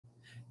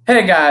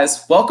Hey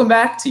guys, welcome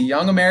back to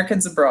Young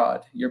Americans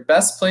Abroad, your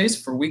best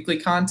place for weekly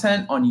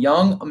content on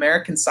young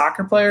American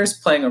soccer players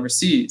playing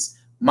overseas.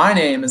 My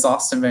name is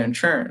Austin Van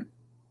Churn,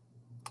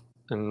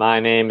 And my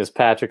name is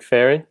Patrick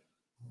Ferry.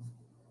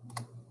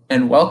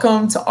 and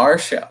welcome to our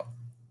show.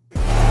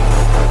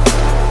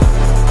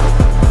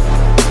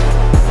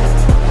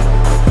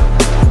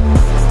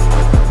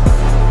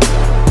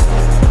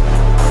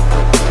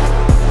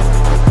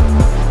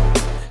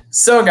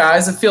 So,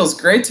 guys, it feels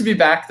great to be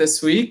back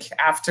this week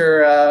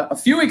after a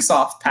few weeks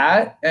off,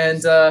 Pat.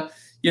 And,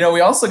 we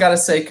also got to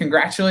say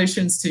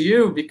congratulations to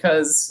you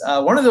because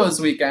one of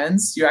those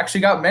weekends you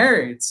actually got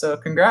married. So,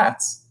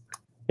 congrats.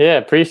 Yeah,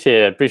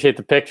 appreciate it. Appreciate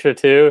the picture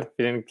too. If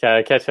you didn't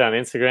catch it on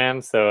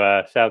Instagram,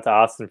 so shout out to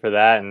Austin for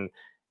that. And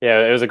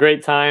yeah, it was a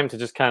great time to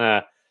just kind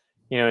of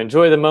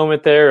enjoy the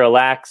moment there,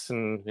 relax,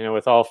 and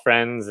with all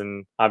friends,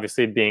 and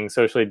obviously being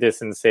socially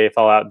distanced, safe,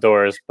 all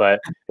outdoors.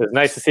 But it was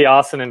nice to see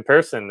Austin in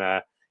person.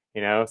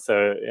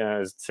 So it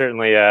was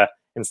certainly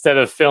instead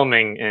of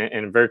filming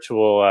in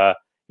virtual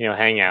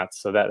hangouts.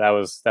 So that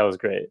was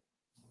great.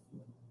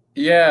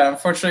 Yeah,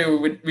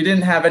 unfortunately, we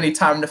didn't have any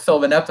time to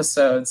film an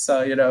episode.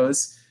 So, it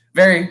was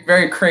very,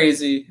 very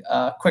crazy,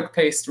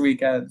 quick-paced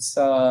weekend.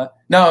 So,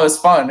 no, it was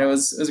fun. It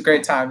was a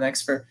great time.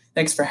 Thanks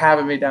for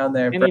having me down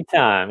there.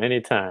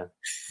 Anytime.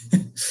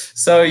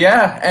 So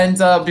yeah,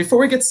 and before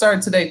we get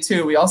started today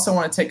too, we also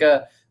want to take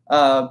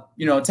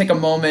a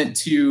moment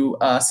to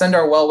send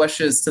our well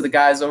wishes to the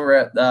guys over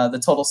at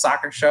the Total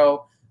Soccer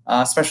Show,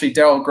 especially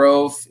Daryl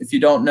Grove. If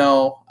you don't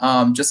know,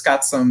 just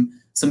got some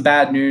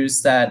bad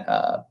news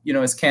that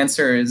his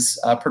cancer is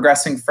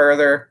progressing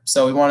further.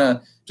 So we want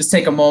to just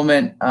take a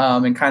moment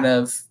and kind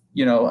of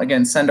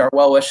again send our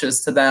well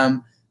wishes to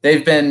them.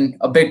 They've been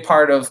a big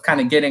part of kind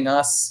of getting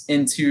us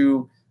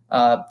into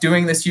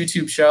doing this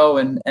YouTube show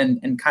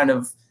and kind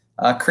of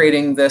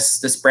creating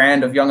this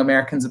brand of Young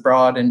Americans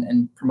Abroad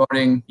and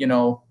promoting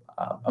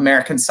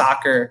American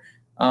soccer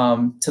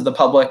to the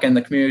public and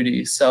the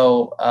community.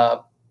 So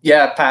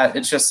yeah, Pat,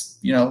 it's just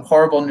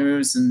horrible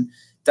news, and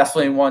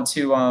definitely want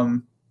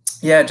to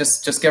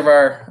just give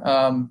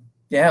our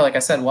like I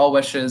said, well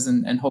wishes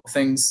and hope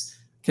things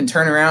can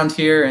turn around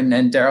here and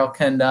Daryl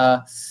can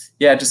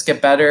just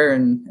get better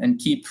and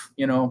keep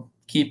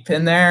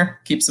in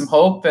there, keep some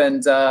hope,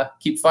 and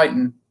keep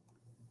fighting.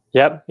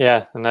 Yep,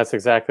 yeah, and that's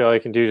exactly all you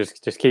can do.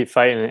 Just keep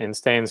fighting and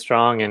staying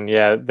strong. And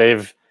yeah,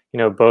 they've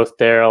both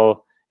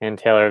Daryl and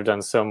Taylor have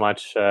done so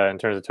much in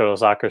terms of Total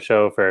Soccer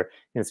Show for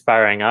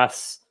inspiring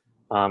us.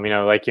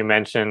 Like you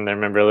mentioned, I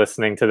remember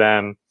listening to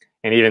them,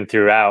 and even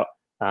throughout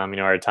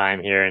our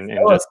time here, and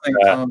just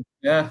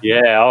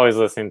always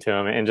listening to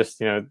them, and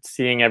just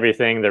seeing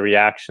everything, the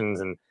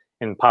reactions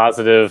and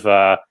positive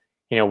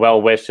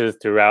well wishes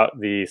throughout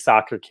the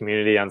soccer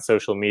community on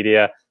social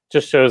media.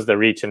 Just shows the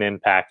reach and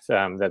impact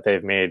that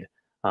they've made,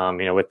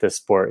 with this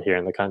sport here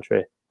in the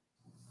country.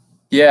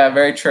 Yeah,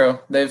 very true.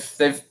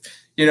 They've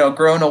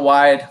grown a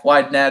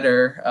wide net,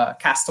 or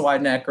cast a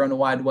wide net, grown a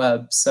wide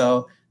web.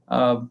 So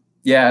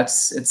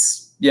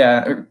it's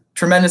a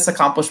tremendous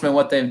accomplishment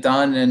what they've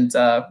done, and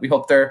we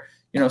hope their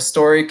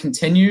story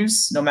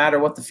continues no matter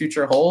what the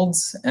future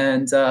holds.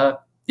 And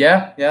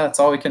that's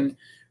all we can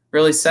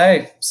really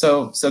say.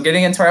 So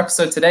getting into our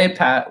episode today,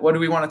 Pat, what do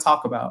we want to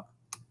talk about?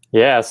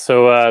 Yeah,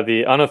 so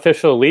the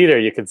unofficial leader,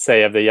 you could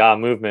say, of the YA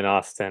movement,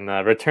 Austin,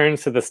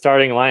 returns to the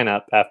starting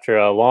lineup after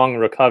a long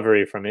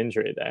recovery from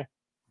injury there.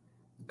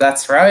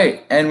 That's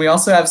right. And we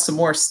also have some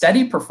more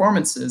steady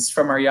performances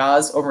from our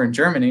YAs over in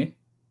Germany.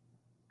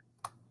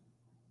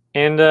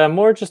 And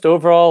more just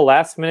overall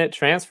last-minute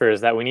transfers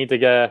that we need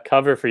to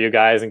cover for you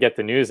guys and get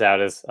the news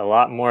out. Is a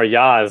lot more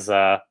YAs,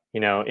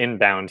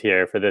 inbound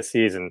here for this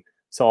season.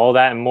 So all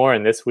that and more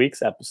in this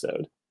week's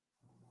episode.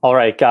 All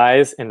right,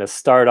 guys, and to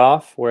start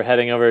off, we're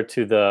heading over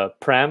to the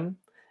Prem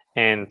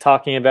and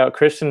talking about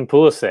Christian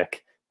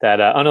Pulisic,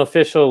 that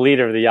unofficial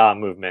leader of the YA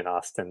movement,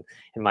 Austin,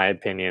 in my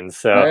opinion.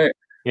 So, right.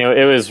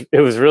 It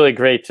was really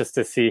great just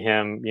to see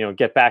him,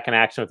 get back in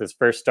action with his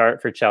first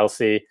start for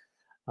Chelsea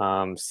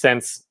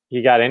since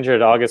he got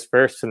injured August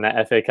 1st in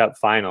that FA Cup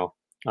final.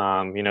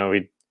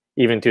 We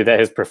even do that,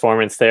 his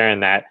performance there,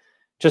 and that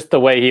just the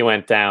way he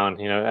went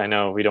down. I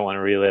know we don't want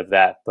to relive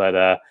that,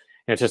 but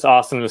it's just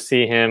awesome to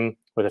see him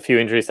with a few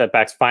injury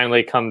setbacks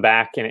finally come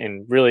back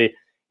and really,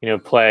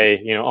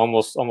 play,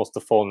 almost the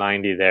full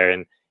 90 there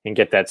and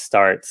get that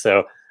start.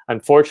 So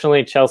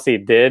unfortunately, Chelsea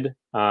did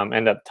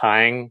end up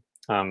tying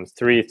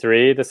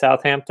 3-3 to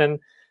Southampton.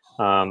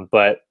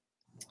 But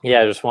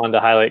yeah, I just wanted to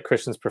highlight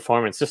Christian's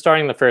performance, just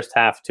starting the first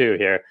half too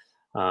here,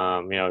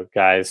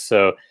 guys.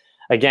 So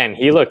again,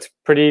 he looked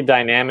pretty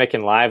dynamic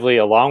and lively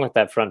along with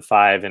that front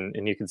five.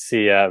 And you could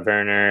see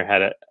Werner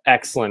had an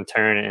excellent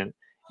turn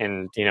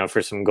and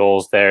for some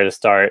goals there to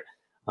start.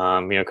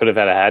 Could have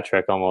had a hat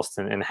trick almost,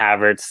 and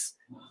Havertz,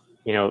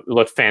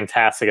 looked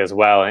fantastic as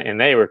well,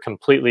 and they were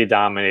completely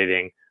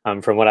dominating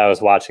from what I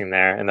was watching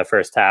there in the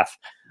first half.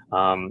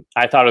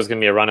 I thought it was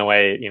going to be a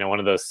runaway, one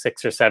of those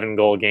 6 or 7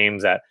 goal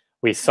games that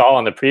we saw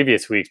in the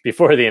previous weeks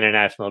before the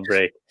international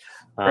break,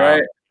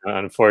 Right.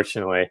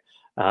 unfortunately.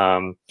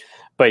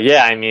 But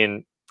yeah, I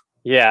mean,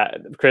 yeah,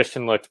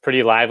 Christian looked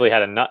pretty lively,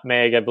 had a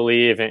nutmeg, I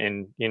believe,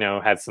 and you know,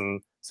 had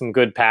some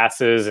good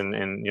passes and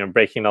you know,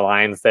 breaking the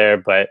lines there.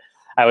 But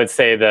I would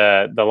say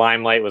the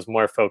limelight was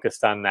more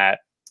focused on that,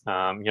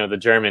 you know, the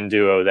German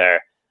duo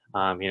there,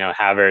 you know,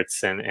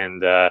 Havertz and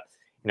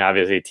you know,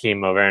 obviously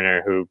Timo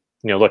Werner, who,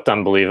 you know, looked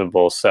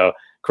unbelievable. So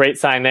great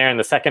sign there in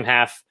the second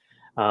half.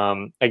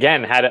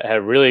 Again, had a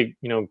really,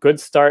 you know, good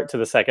start to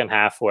the second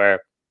half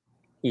where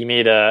he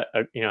made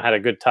you know, had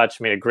a good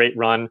touch, made a great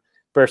run,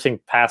 bursting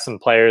past some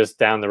players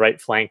down the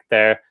right flank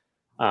there,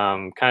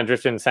 kind of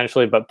drifted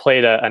essentially, but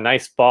played a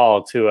nice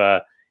ball to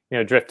you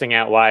know, drifting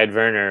out wide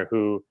Werner,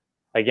 who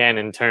again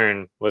in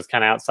turn was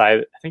kind of outside.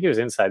 I think he was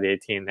inside the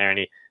 18 there, and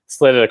he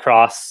slid it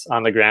across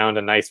on the ground,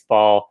 a nice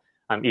ball,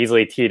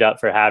 easily teed up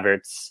for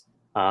Havertz,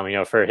 you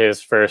know, for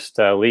his first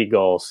league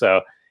goal. So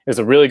it was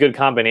a really good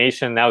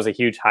combination. That was a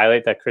huge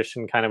highlight that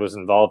Christian kind of was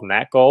involved in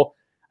that goal.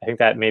 I think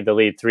that made the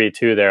lead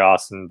 3-2 there,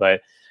 Austin. But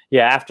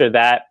yeah, after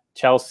that,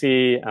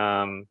 Chelsea,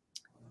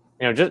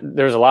 you know, just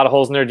there was a lot of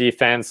holes in their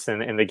defense,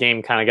 and the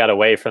game kind of got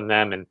away from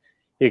them, and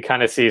you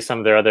kind of see some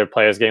of their other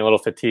players getting a little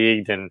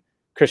fatigued. And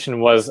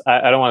Christian was,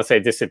 I don't want to say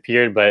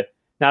disappeared, but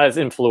not as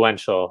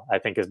influential, I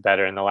think, is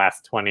better in the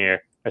last 20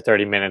 or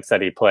 30 minutes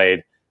that he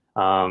played.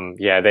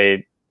 Yeah,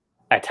 they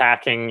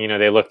attacking, you know,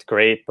 they looked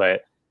great,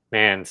 but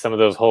man, some of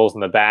those holes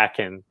in the back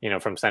and, you know,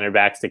 from center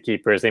backs to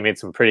keepers, they made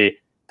some pretty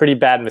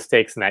bad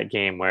mistakes in that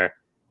game where,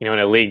 you know, in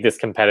a league this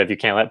competitive, you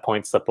can't let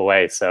points slip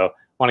away. So I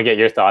want to get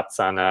your thoughts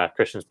on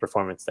Christian's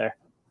performance there.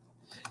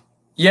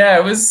 Yeah,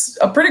 it was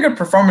a pretty good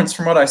performance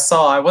from what I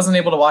saw. I wasn't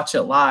able to watch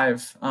it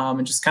live,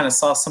 and just kind of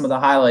saw some of the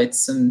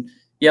highlights. And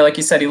yeah, like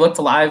you said, he looked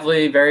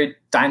lively, very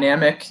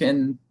dynamic,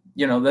 and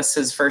you know, this is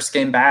his first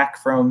game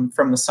back from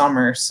the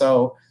summer.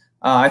 So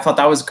I thought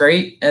that was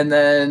great. And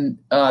then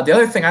the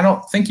other thing, I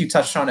don't think you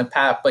touched on it,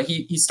 Pat, but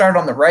he started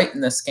on the right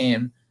in this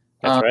game.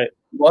 That's right.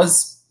 He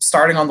was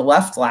starting on the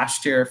left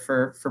last year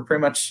for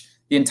pretty much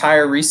the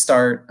entire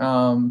restart,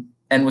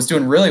 and was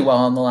doing really well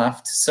on the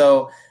left.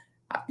 So,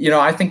 you know,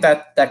 I think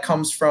that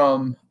comes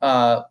from,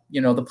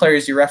 you know, the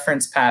players you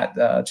referenced, Pat.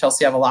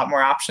 Chelsea have a lot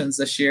more options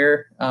this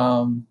year,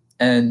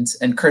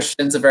 and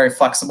Christian's a very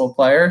flexible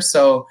player.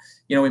 So,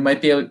 you know, we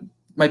might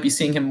be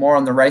seeing him more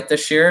on the right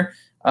this year.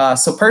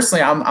 So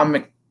personally,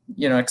 I'm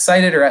you know,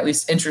 excited, or at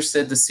least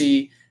interested to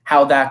see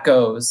how that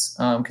goes,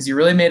 because he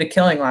really made a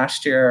killing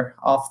last year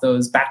off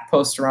those back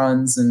post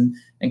runs and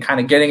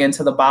kind of getting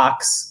into the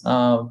box,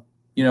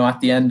 you know, at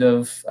the end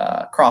of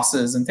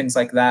crosses and things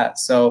like that.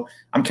 So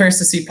I'm curious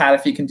to see, Pat,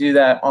 if he can do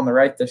that on the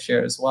right this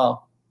year as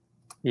well.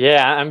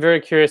 Yeah, I'm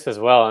very curious as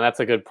well, and that's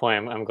a good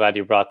point. I'm glad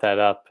you brought that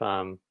up.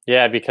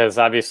 Yeah, because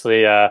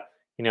obviously, you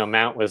know,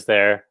 Mount was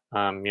there,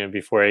 you know,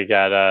 before he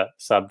got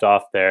subbed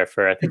off there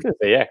for, I think it was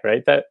Ziyech,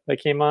 right? That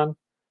came on.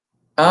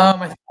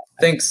 I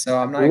think so.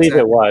 I'm not. I believe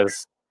it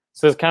was.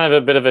 So it's kind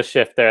of a bit of a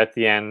shift there at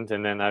the end,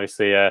 and then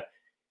obviously,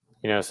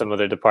 you know, some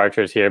other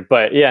departures here.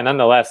 But yeah,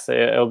 nonetheless,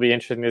 it'll be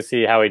interesting to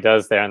see how he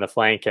does there on the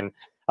flank. And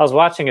I was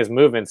watching his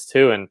movements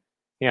too, and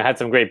you know, had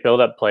some great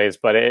build-up plays.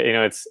 But you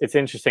know, it's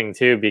interesting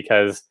too,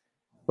 because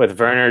with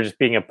Werner just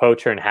being a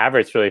poacher and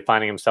Havertz really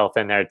finding himself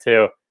in there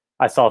too,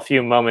 I saw a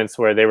few moments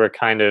where they were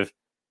kind of,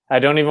 I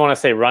don't even want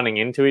to say running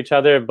into each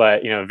other,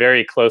 but you know,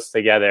 very close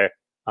together.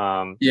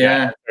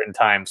 Yeah, at certain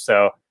times.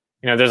 So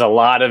you know, there's a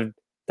lot of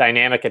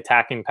dynamic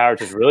attacking power,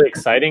 which is really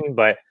exciting,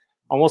 but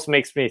almost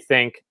makes me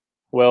think,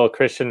 will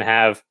Christian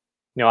have,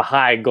 you know, a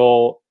high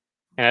goal?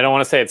 And I don't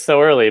want to say it's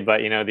so early,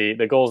 but you know,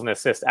 the goals and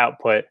assist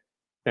output,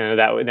 you know,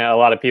 that a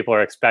lot of people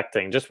are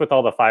expecting, just with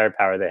all the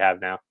firepower they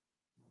have now.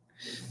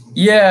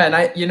 Yeah,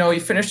 and you know, he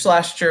finished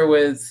last year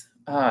with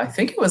I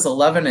think it was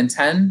 11 and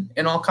 10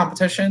 in all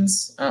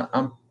competitions.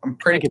 I'm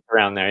pretty, I think it's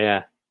around there,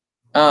 yeah.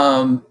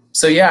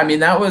 So yeah, I mean,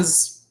 that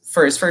was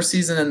for his first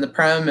season in the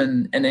Prem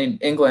and in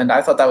England.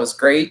 I thought that was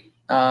great.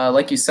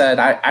 Like you said,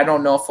 I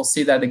don't know if we'll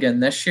see that again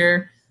this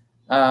year.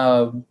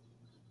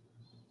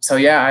 So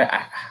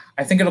yeah,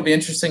 I think it'll be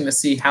interesting to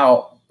see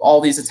how all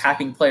these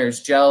attacking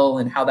players gel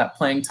and how that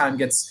playing time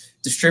gets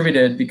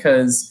distributed,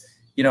 because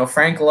you know,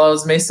 Frank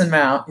loves Mason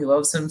Mount. He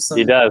loves him some.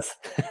 He does.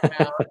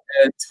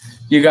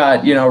 You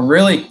got, you know,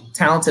 really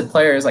talented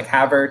players like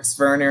Havertz,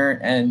 Werner,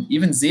 and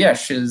even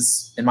Ziyech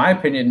is, in my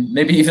opinion,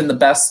 maybe even the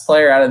best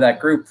player out of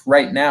that group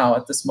right now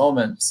at this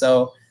moment.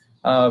 So,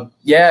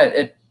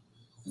 yeah,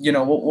 you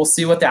know, we'll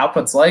see what the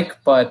output's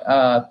like, but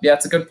yeah,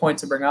 it's a good point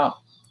to bring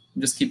up.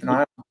 Just keep an eye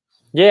on it.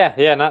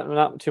 Yeah,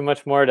 not too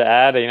much more to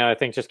add. You know, I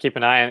think just keep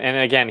an eye on, and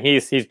again,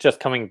 he's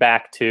just coming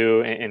back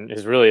to, and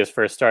is really his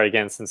first start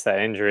again since that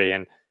injury,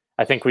 and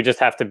I think we just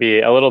have to be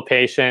a little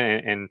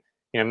patient and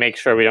you know, make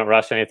sure we don't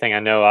rush anything. I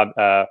know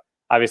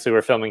obviously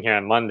we're filming here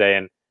on Monday,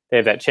 and they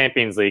have that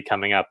Champions League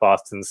coming up,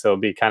 Boston, so it'll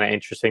be kind of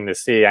interesting to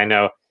see. I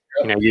know,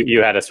 you know,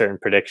 you had a certain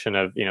prediction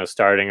of, you know,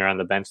 starting or on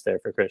the bench there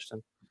for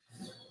Christian.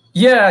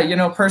 Yeah, you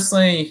know,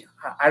 personally,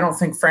 I don't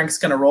think Frank's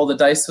going to roll the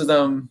dice with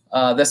him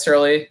this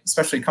early,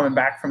 especially coming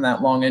back from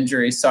that long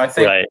injury. So I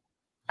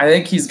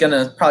think he's going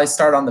to probably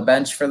start on the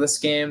bench for this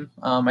game.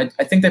 I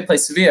think they play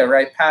Sevilla,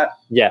 right, Pat?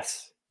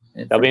 Yes,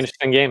 that'll be an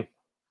interesting game.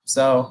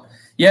 So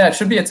yeah, it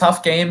should be a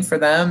tough game for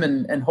them,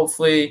 and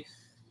hopefully,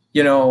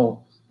 you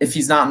know, if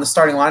he's not in the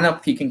starting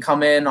lineup, he can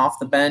come in off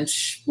the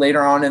bench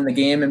later on in the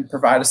game and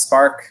provide a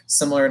spark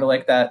similar to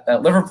like that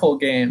Liverpool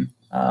game,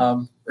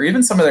 or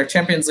even some of their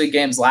Champions League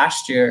games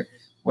last year,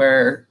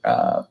 where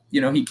you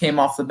know, he came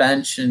off the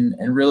bench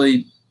and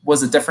really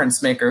was a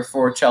difference maker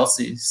for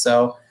Chelsea.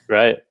 So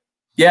right,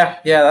 yeah,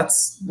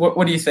 that's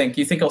what do you think?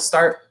 You think he'll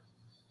start?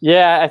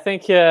 Yeah, I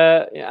think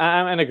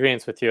I'm in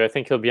agreement with you. I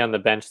think he'll be on the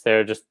bench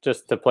there just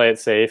to play it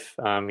safe.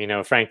 You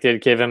know, Frank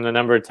did give him the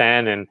number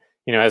 10, and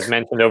you know, as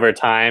mentioned over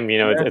time, you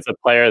know, it's a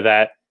player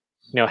that,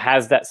 you know,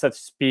 has that such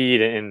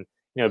speed and,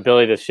 you know,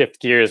 ability to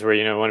shift gears where,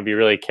 you know, want to be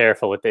really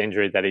careful with the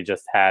injury that he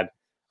just had.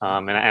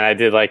 And I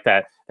did like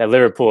that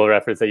Liverpool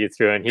reference that you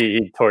threw, and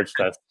he torched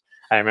us.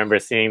 I remember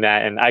seeing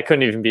that, and I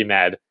couldn't even be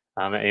mad.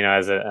 You know,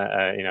 as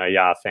a you know, a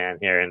Ja fan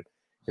here in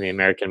the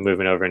American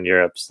movement over in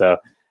Europe. So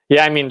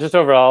yeah, I mean, just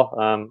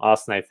overall,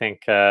 Austin, I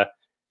think yeah,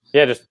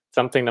 just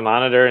something to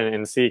monitor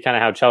and see kind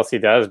of how Chelsea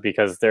does,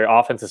 because their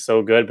offense is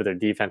so good, but their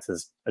defense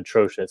is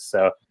atrocious.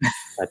 So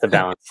that's a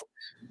balance.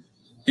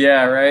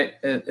 Yeah, right.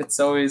 It's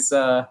always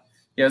yeah,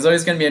 it's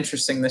always going to be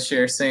interesting this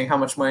year, seeing how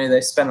much money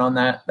they spent on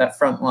that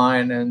front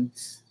line. And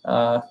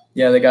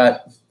yeah, they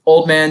got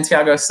old man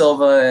Thiago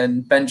Silva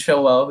and Ben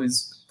Chilwell,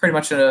 who's pretty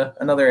much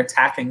another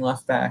attacking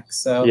left back.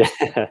 So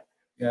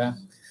yeah.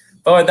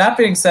 But with that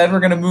being said, we're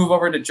going to move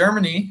over to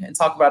Germany and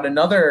talk about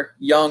another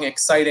young,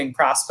 exciting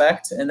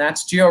prospect, and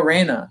that's Gio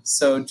Reyna.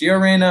 So Gio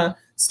Reyna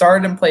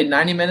started and played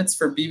 90 minutes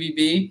for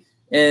BVB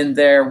in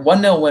their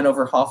 1-0 win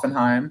over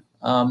Hoffenheim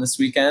this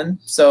weekend.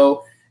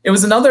 So it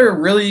was another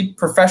really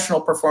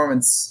professional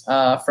performance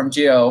from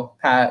Gio,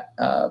 Pat.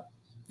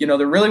 You know,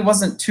 there really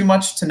wasn't too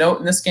much to note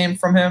in this game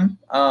from him.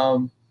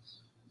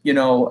 You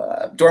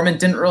know, Dortmund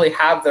didn't really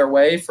have their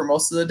way for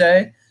most of the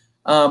day,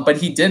 but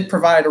he did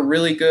provide a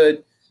really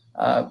good,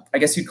 I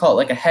guess you'd call it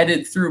like a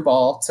headed through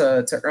ball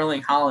to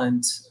Erling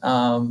Haaland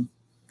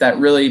that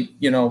really,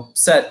 you know,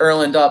 set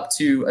Erland up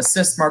to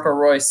assist Marco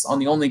Reus on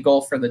the only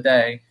goal for the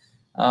day.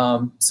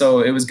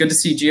 So it was good to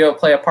see Gio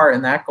play a part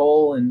in that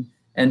goal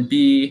and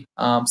be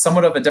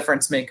somewhat of a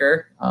difference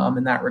maker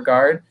in that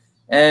regard.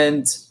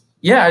 And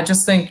yeah, I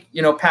just think,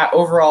 you know, Pat,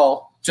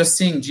 overall, just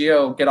seeing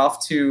Gio get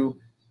off to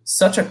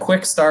such a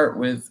quick start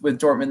with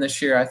Dortmund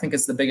this year, I think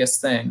is the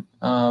biggest thing.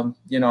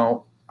 You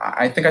know,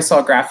 I think I saw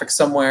a graphic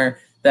somewhere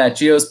that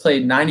Gio's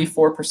played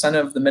 94%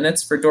 of the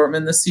minutes for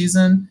Dortmund this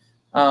season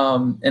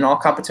in all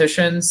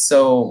competitions.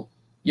 So,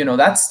 you know,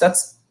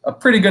 that's a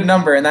pretty good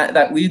number, and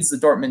that leads the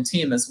Dortmund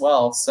team as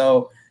well.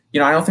 So, you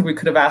know, I don't think we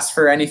could have asked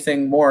for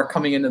anything more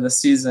coming into the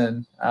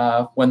season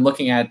when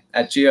looking at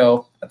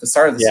Gio at the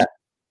start of the season.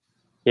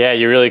 Yeah,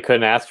 you really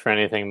couldn't ask for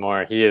anything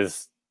more. He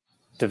is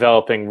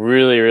developing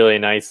really, really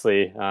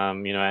nicely, you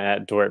know,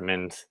 at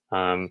Dortmund,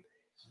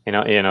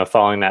 you know,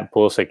 following that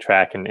Pulisic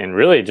track and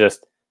really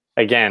just,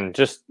 again,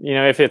 just, you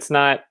know, if it's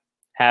not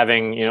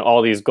having, you know,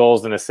 all these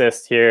goals and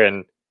assists here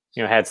and,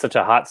 you know, had such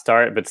a hot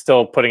start, but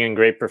still putting in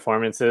great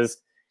performances,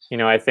 you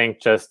know, I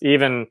think just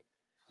even,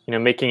 you know,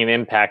 making an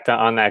impact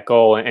on that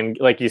goal. And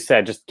like you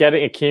said, just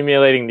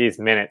accumulating these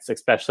minutes,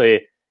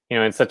 especially, you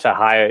know, in such a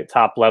high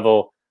top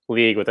level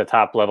league with a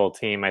top level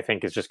team, I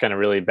think is just going to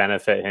really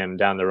benefit him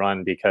down the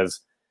run, because,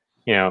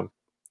 you know,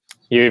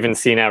 you even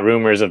see now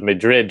rumors of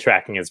Madrid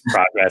tracking his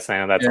progress. I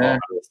know that's a whole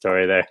other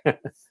story there.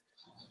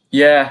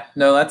 Yeah,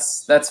 no,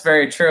 that's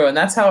very true. And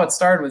that's how it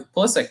started with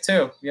Pulisic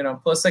too. You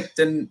know, Pulisic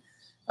didn't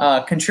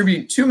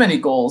contribute too many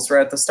goals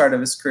right at the start of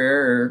his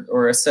career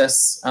or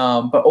assists,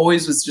 but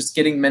always was just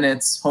getting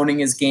minutes, honing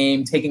his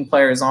game, taking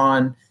players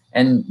on.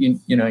 And,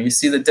 you know, you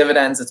see the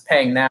dividends it's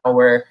paying now,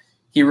 where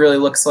he really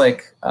looks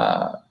like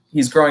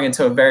he's growing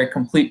into a very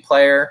complete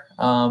player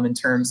in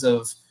terms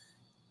of,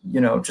 you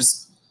know,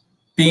 just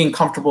being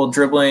comfortable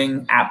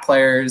dribbling at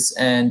players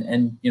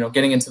and you know,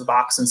 getting into the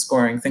box and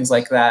scoring, things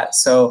like that.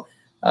 So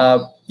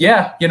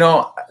yeah, you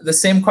know, the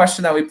same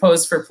question that we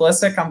posed for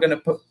Pulisic, I'm going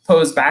to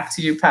pose back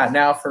to you, Pat,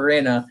 now for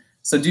Reyna.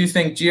 So do you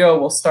think Gio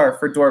will start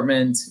for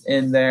Dortmund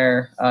in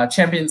their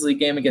Champions League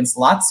game against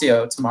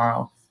Lazio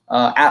tomorrow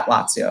at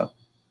Lazio?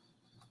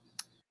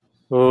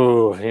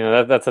 Ooh, you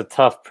know, that's a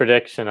tough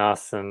prediction,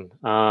 Austin.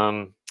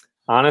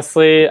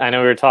 Honestly, I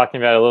know we were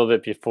talking about it a little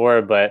bit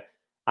before, but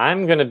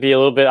I'm going to be a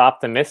little bit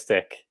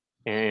optimistic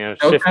and, you know,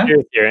 shift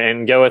gears here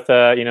and go with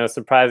a, you know,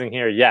 surprising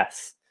here.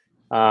 Yes.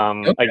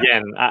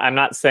 Again, I'm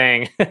not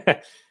saying,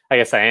 I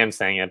guess I am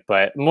saying it,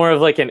 but more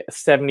of like a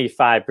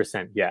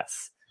 75%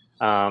 yes.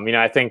 You know,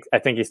 I think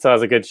he still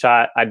has a good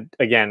shot.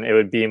 Again, it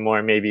would be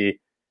more maybe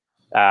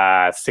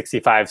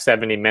 65,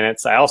 70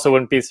 minutes. I also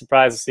wouldn't be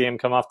surprised to see him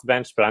come off the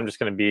bench, but I'm just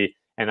going to be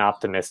an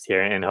optimist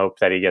here and hope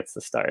that he gets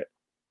the start.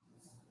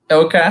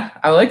 Okay,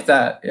 I like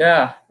that.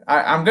 Yeah,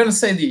 I'm going to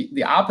say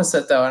the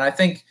opposite though, and I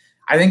think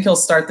he'll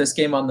start this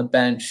game on the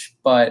bench.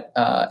 But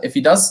if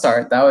he does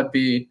start, that would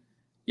be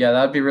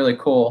really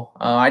cool.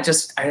 I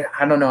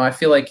don't know. I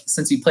feel like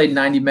since he played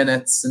 90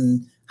 minutes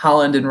and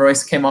Haaland and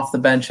Reus came off the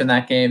bench in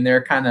that game,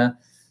 they're kind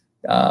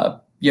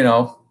of you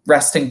know,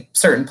 resting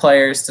certain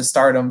players to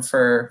start them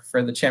for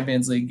the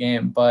Champions League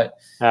game. But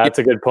that's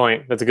a good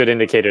point. That's a good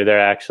indicator there,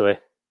 actually.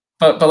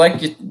 But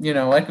like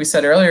like we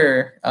said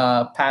earlier,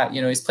 Pat,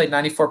 he's played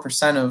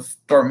 94% of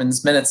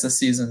Dortmund's minutes this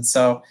season.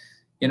 So,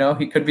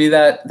 he could be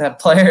that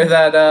player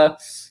that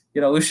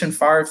Lucien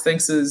Favre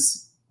thinks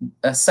is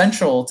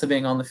essential to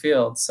being on the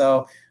field.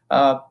 So,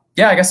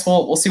 I guess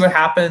we'll see what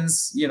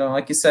happens.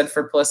 Like you said,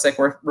 for Pulisic,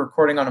 we're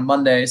recording on a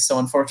Monday, so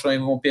unfortunately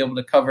we won't be able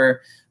to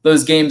cover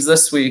those games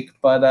this week.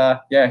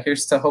 But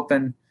here's to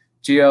hoping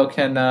Gio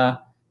can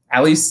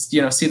at least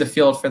see the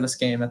field for this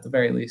game at the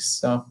very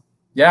least. So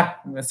I'm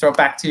gonna throw it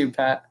back to you,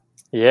 Pat.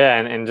 Yeah,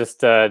 and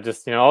just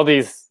all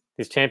these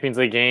Champions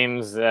League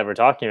games that we're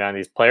talking about, and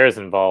these players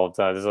involved.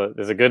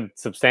 There's a good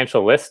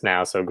substantial list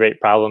now, so great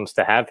problems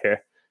to have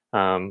here.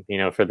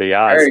 For the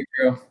odds. Very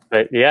true.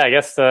 But I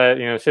guess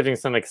shifting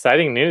some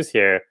exciting news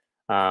here,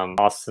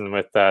 Austin,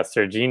 with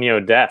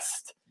Sergino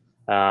Dest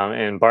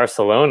in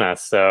Barcelona.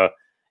 So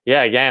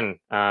again,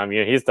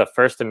 he's the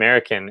first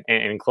American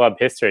in club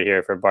history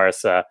here for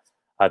Barca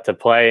to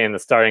play in the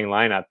starting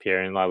lineup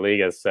here in La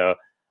Liga. So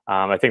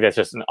I think that's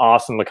just an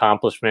awesome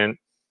accomplishment.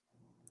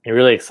 You're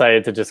really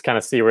excited to just kind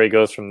of see where he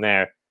goes from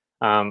there.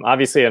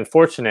 Obviously,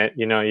 unfortunate,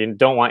 you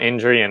don't want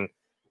injury, and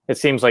it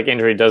seems like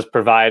injury does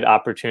provide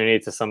opportunity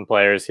to some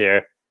players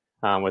here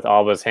with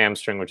Alba's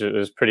hamstring, which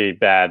is pretty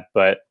bad.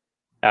 But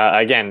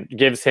again,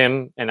 gives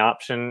him an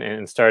option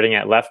in starting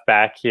at left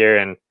back here.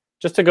 And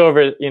just to go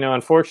over,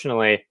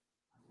 unfortunately,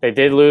 they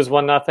did lose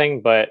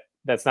 1-0, but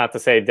that's not to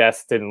say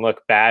Dest didn't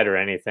look bad or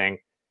anything.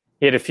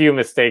 He had a few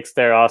mistakes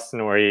there,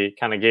 Austin, where he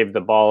kind of gave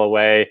the ball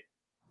away.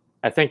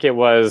 I think it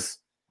was,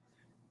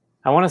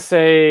 I want to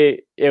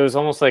say it was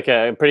almost like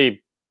a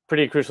pretty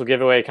crucial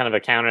giveaway, kind of a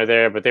counter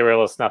there, but they were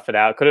able to snuff it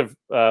out. Could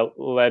have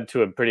led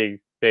to a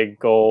pretty big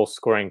goal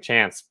scoring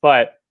chance,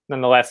 but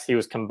nonetheless, he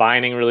was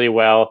combining really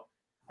well,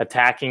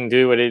 attacking,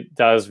 do what it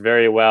does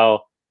very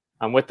well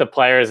with the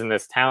players and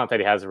this talent that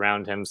he has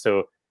around him.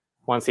 So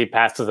once he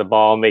passes the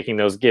ball, making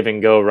those give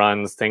and go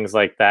runs, things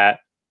like that,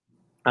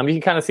 you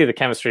can kind of see the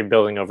chemistry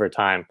building over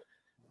time.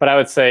 But I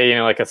would say,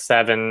 like a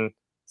 7.5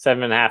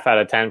 out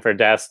of 10 for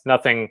Dest.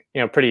 Nothing,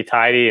 pretty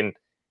tidy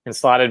and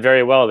slotted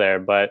very well there,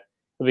 but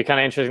it'll be kind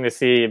of interesting to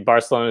see.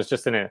 Barcelona is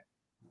just in a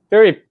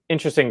very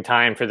interesting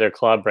time for their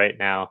club right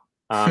now.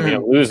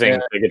 Losing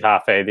to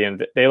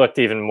Getafe, they looked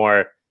even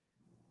more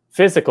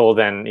physical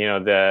than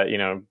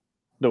the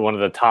one of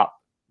the top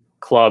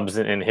clubs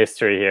in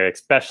history here,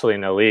 especially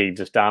in the league,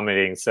 just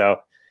dominating. So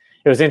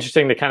it was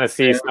interesting to kind of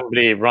see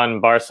somebody run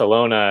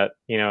Barcelona,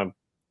 to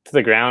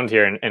the ground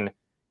here and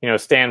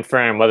stand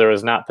firm, whether it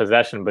was not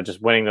possession, but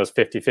just winning those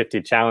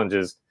 50-50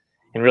 challenges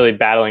and really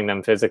battling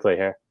them physically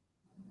here.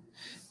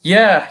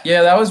 Yeah,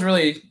 that was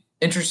really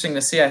interesting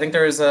to see. I think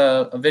there was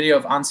a video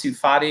of Ansu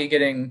Fati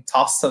getting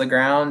tossed to the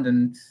ground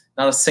and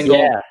not a single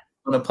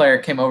when a player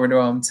came over to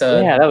him.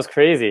 That was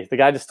crazy. The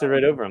guy just stood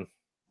right over him.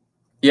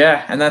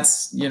 Yeah, and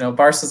that's,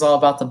 Barca's all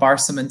about the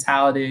Barca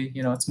mentality.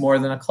 It's more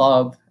than a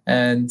club.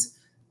 And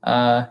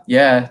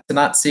to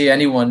not see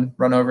anyone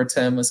run over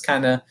to him was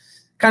kind of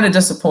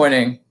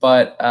disappointing.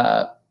 But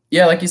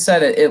like you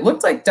said, it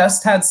looked like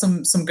Dest had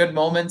some good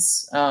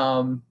moments,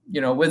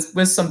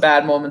 with some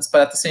bad moments,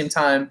 but at the same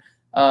time,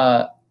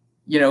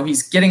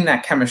 he's getting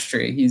that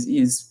chemistry.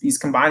 He's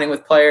combining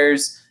with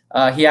players.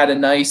 He had a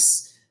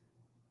nice,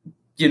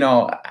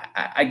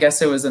 I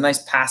guess it was a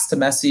nice pass to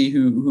Messi,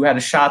 who had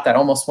a shot that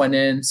almost went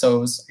in. So it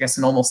was, I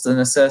guess, almost an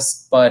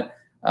assist, but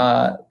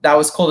that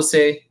was cool to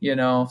see,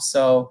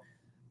 So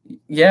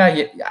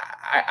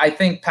I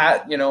think,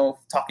 Pat,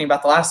 talking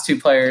about the last two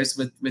players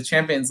with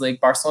Champions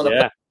League,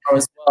 Barcelona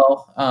as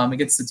well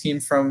against the team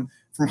from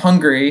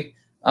Hungary,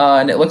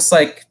 and it looks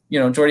like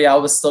Jordi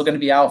Alba is still going to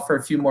be out for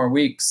a few more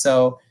weeks.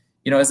 So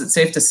is it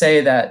safe to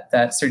say that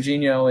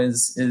Sergino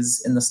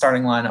is in the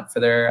starting lineup for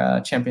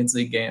their Champions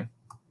League game?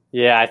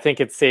 Yeah, I think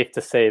it's safe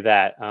to say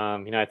that.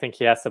 I think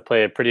he has to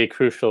play a pretty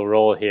crucial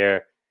role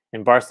here.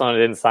 And Barcelona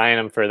didn't sign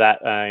him for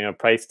that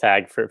price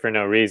tag for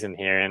no reason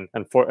here. And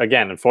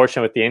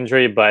unfortunate with the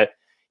injury, but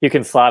you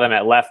can slot him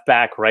at left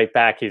back, right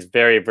back. He's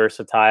very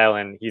versatile,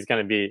 and he's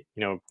going to be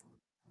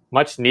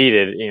much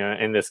needed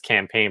in this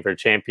campaign for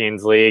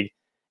Champions League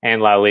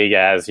and La Liga.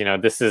 As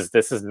this is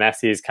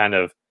Messi's kind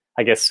of,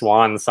 I guess,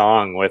 swan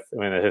song with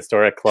a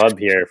historic club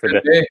here for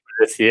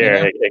this year.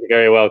 Yeah. It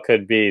very well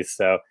could be.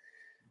 So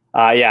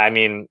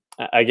again,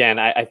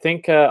 I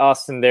think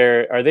Austin,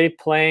 are they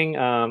playing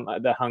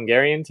the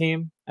Hungarian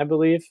team, I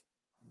believe?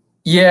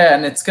 Yeah,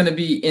 and it's going to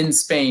be in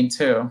Spain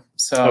too.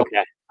 So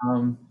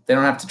they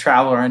don't have to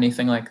travel or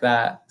anything like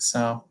that.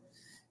 So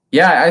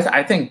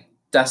I think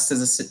Dest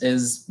is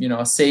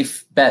a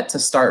safe bet to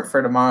start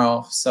for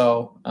tomorrow.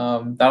 So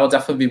that'll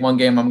definitely be one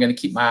game I'm going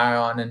to keep my eye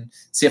on and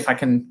see if I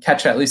can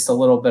catch at least a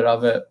little bit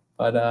of it.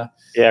 But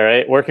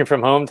right. Working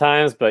from home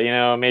times, but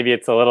maybe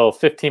it's a little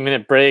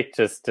 15-minute break.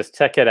 Just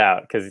check it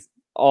out, because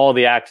all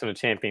the action of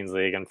Champions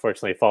League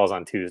unfortunately falls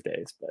on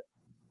Tuesdays. But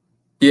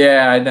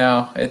yeah, I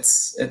know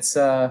it's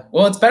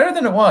better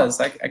than it was.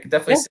 I could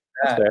definitely say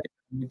that.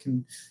 We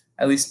can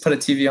at least put a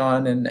TV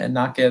on and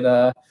not get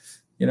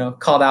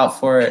called out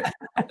for it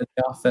in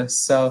the office.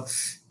 So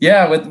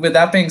yeah, with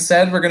that being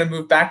said, we're going to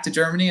move back to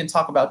Germany and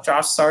talk about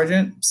Josh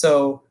Sargent.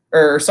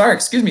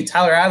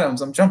 Tyler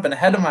Adams. I'm jumping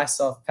ahead of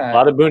myself, Pat. A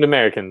lot of Boone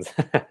Americans.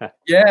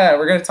 Yeah,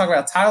 we're going to talk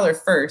about Tyler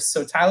first.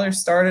 So Tyler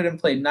started and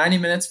played 90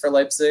 minutes for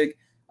Leipzig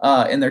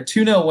in their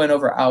 2-0 win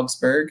over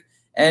Augsburg.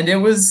 And it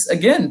was,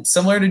 again,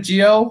 similar to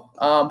Gio,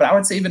 but I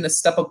would say even a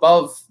step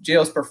above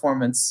Gio's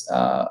performance.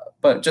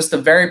 But just a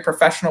very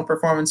professional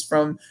performance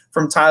from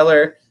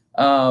Tyler.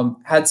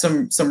 Had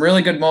some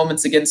really good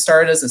moments. Again,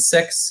 started as a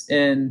 6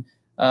 in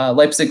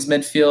Leipzig's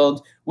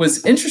midfield.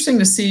 Was interesting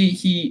to see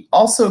he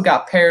also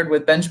got paired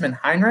with Benjamin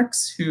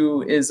Heinrichs,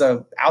 who is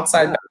a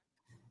outside back,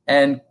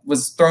 and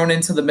was thrown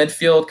into the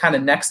midfield kind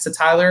of next to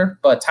Tyler,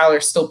 but Tyler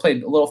still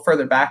played a little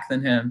further back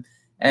than him.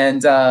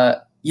 And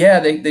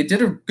they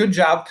did a good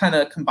job kind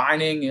of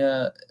combining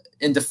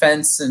in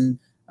defense. And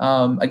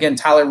again,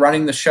 Tyler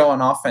running the show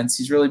on offense.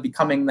 He's really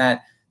becoming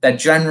that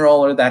general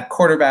or that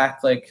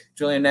quarterback, like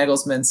Julian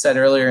Nagelsmann said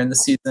earlier in the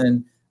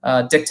season,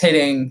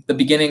 dictating the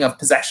beginning of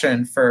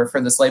possession for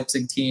this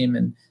Leipzig team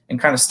and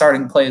kind of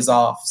starting plays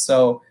off.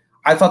 So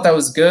I thought that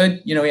was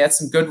good. He had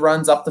some good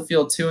runs up the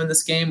field too in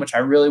this game, which I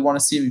really want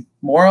to see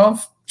more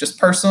of. Just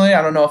personally,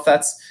 I don't know if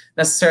that's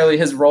necessarily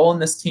his role in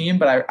this team,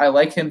 but I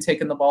like him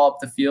taking the ball up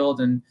the field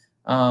and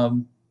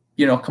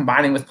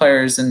combining with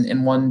players in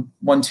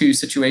 1-2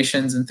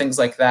 situations and things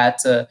like that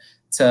to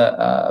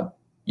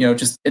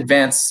just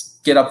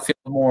advance, get upfield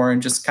more,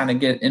 and just kind of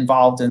get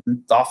involved in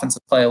the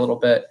offensive play a little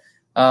bit.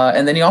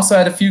 And then he also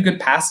had a few good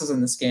passes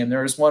in this game.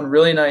 There was one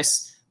really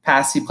nice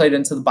pass he played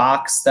into the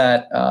box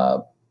that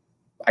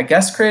I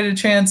guess created a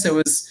chance. It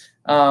was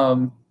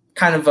kind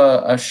of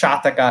a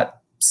shot that got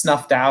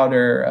snuffed out,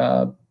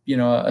 or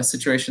a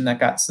situation that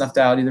got snuffed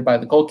out either by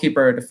the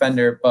goalkeeper or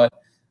defender. But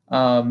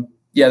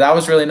that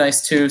was really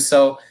nice too.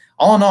 So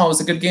all in all, it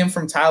was a good game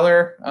from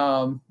Tyler.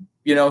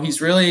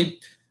 He's really,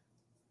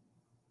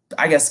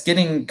 I guess,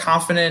 getting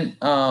confident,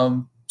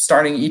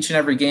 starting each and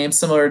every game,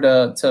 similar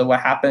to what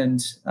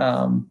happened,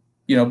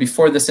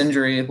 before this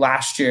injury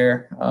last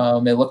year.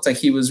 It looked like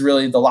he was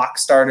really the lock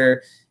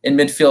starter in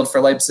midfield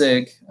for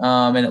Leipzig.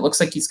 And it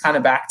looks like he's kind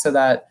of back to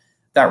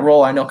that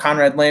role. I know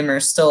Konrad Laimer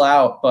is still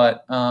out,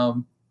 but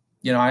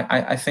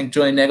I think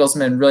Julian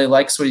Nagelsmann really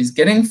likes what he's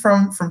getting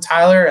from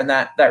Tyler, and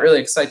that really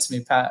excites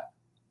me, Pat.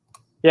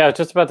 Yeah, I was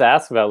just about to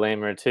ask about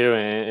Laimer too,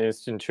 and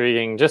it's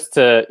intriguing just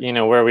to,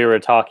 where we were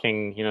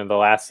talking, the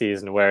last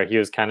season where he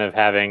was kind of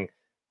having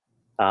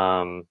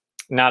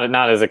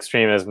not as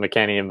extreme as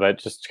McKennie, but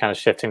just kind of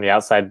shifting the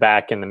outside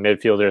back in the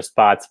midfielder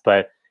spots.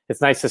 But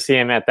it's nice to see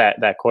him at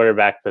that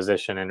quarterback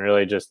position and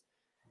really just,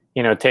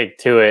 take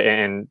to it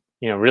and,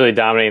 really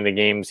dominating the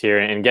games here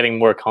and getting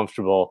more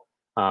comfortable,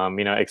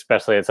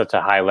 especially at such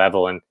a high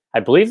level. And I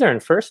believe they're in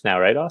first now,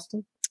 right,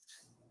 Austin?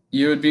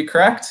 You would be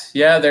correct.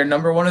 Yeah, they're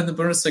number 1 in the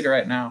Bundesliga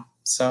right now.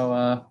 So,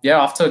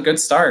 off to a good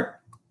start.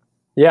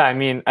 Yeah, I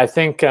mean, I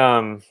think,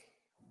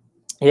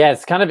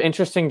 it's kind of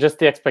interesting just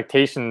the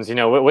expectations,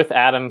 with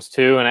Adams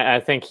too. And I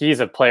think he's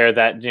a player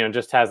that,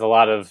 just has a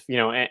lot of,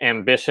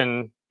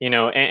 ambition,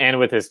 and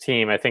with his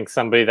team. I think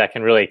somebody that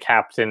can really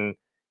captain,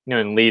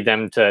 and lead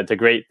them to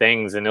great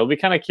things. And it'll be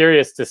kind of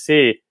curious to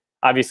see,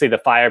 obviously, the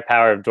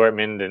firepower of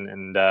Dortmund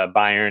and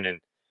Bayern and,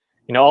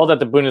 all that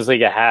the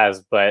Bundesliga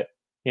has. But,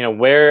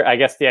 where I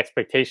guess the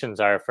expectations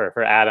are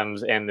for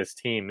Adams and this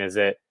team. Is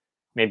it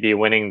maybe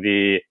winning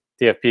the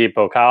DFB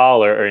Pokal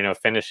or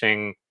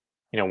finishing,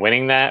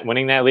 winning that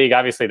league?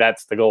 Obviously,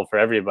 that's the goal for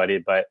everybody.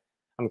 But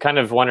I'm kind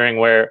of wondering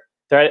where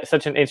they're at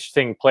such an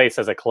interesting place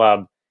as a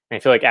club. And I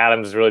feel like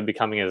Adams is really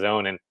becoming his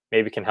own and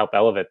maybe can help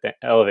elevate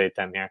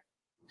them here.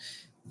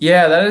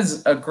 Yeah, that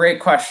is a great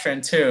question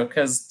too,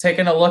 because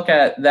taking a look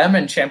at them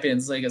in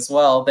Champions League as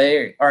well,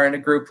 they are in a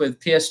group with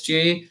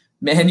PSG,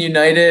 Man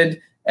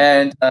United,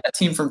 and a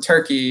team from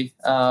Turkey,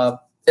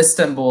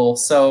 Istanbul.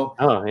 So,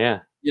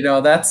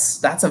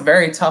 that's a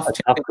very tough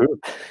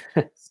group.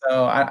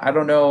 So I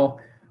don't know,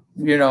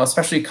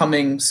 especially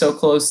coming so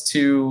close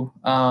to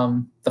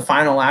the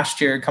final last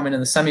year, coming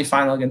in the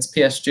semifinal against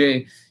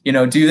PSG.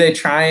 Do they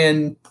try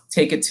and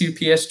take it to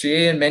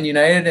PSG and Man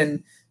United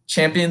and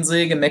Champions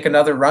League and make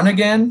another run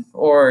again,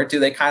 or do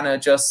they kind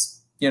of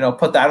just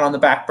put that on the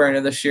back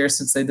burner this year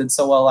since they did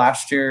so well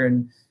last year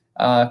and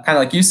kind of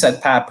like you said,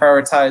 Pat,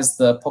 prioritize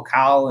the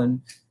Pokal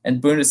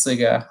and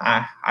Bundesliga?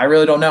 I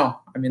really don't know.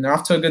 I mean, they're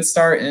off to a good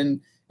start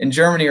in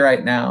Germany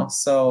right now,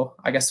 so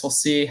I guess we'll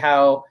see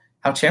how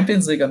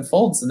Champions League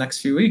unfolds the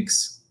next few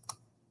weeks.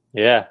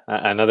 Yeah,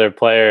 another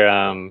player,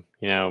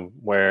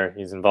 where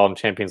he's involved in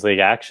Champions League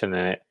action,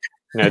 and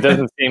it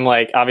doesn't seem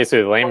like, obviously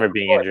with Laimer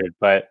being injured,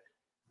 but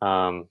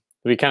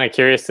we'll be kind of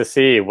curious to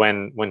see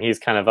when he's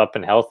kind of up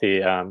and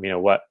healthy,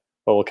 what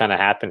will kind of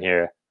happen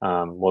here.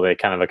 Will they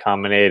kind of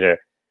accommodate or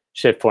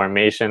shift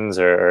formations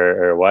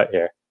or what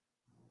here?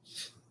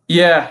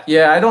 Yeah,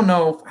 I don't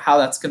know how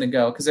that's going to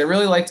go, because I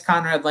really liked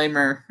Konrad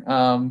Laimer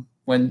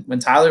when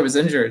Tyler was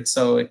injured.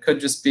 So it could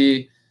just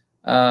be,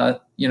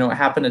 what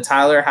happened to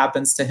Tyler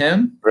happens to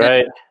him.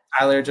 Right.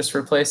 Tyler just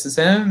replaces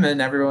him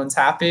and everyone's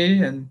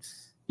happy. And,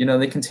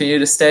 they continue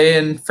to stay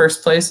in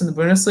first place in the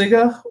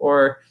Bundesliga,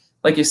 or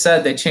like you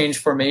said, they change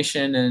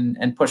formation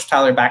and push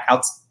Tyler back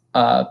out,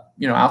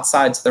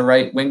 outside to the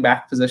right wing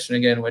back position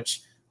again,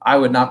 which I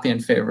would not be in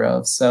favor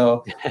of.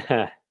 So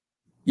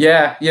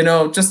yeah,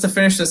 just to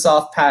finish this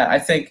off, Pat, I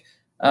think,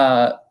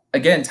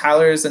 again,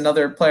 Tyler is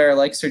another player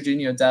like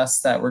Sergino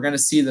Dest that we're going to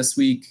see this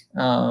week.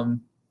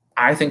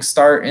 I think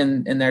start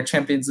in their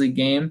Champions League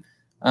game.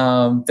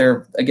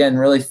 They're, again,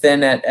 really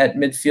thin at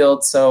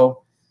midfield.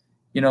 So,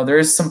 there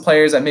is some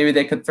players that maybe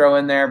they could throw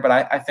in there, but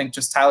I think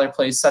just Tyler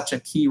plays such a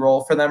key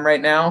role for them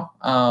right now,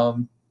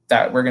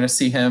 that we're going to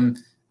see him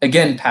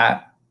again,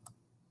 Pat.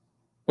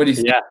 What do you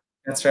think? Yeah,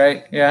 that's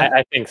right. Yeah,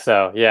 I think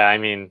so. Yeah, I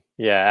mean,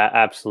 yeah,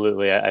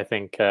 absolutely. I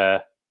think,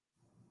 I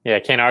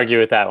can't argue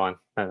with that one.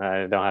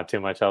 I don't have too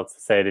much else to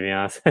say, to be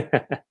honest.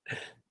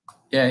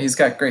 Yeah, he's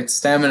got great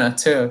stamina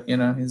too.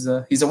 He's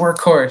a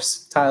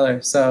workhorse,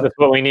 Tyler. So that's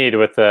what we need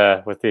with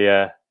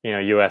the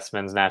U.S.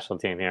 men's national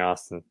team here,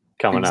 Austin,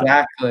 coming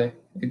up.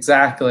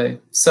 Exactly.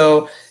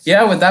 So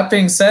yeah, with that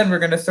being said, we're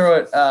going to throw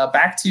it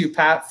back to you,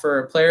 Pat, for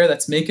a player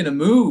that's making a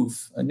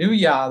move, a new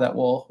that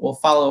we'll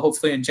follow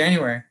hopefully in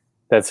January.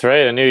 That's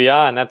right, a new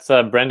and that's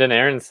Brenden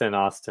Aaronson,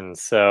 Austin.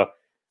 So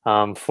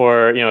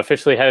for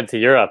officially headed to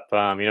Europe,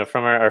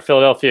 from our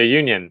Philadelphia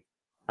Union,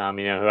 who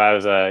I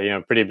was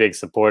a pretty big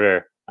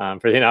supporter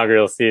for the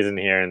inaugural season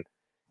here and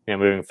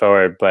moving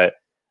forward. But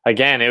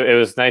again, it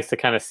was nice to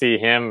kind of see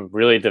him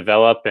really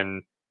develop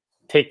and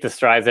take the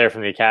strides there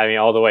from the academy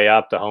all the way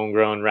up the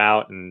homegrown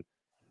route and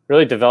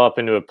really develop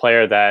into a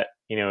player that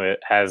it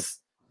has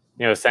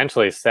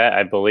essentially set,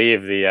 I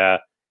believe, the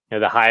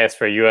highest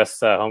for a U.S.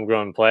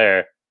 Homegrown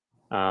player.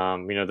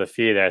 The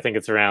fee there, I think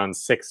it's around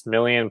 6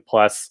 million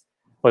plus.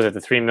 Was it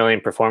the 3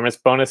 million performance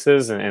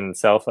bonuses and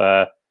self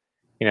sell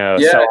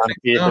on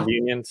fee of the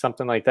Union,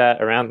 something like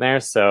that around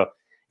there. So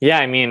yeah,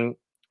 I mean,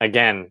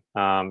 again,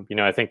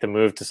 I think the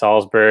move to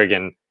Salzburg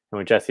and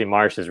with Jesse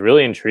Marsch is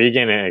really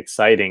intriguing and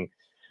exciting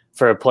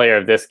for a player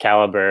of this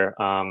caliber.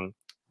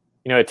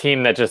 A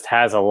team that just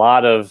has a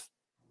lot of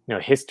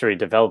history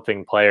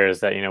developing players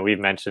that we've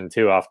mentioned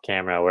too off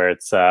camera, where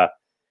it's my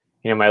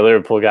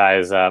Liverpool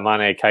guys,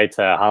 Mane,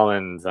 Keita,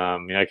 Holland.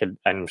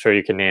 I'm sure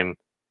you can name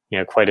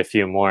quite a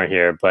few more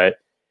here, but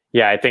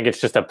yeah, I think it's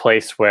just a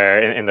place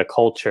where in the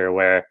culture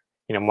where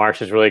Marsch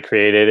has really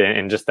created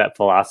and just that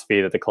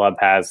philosophy that the club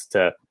has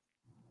to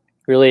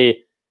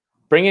really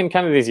bring in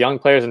kind of these young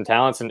players and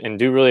talents and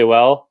do really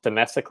well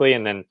domestically,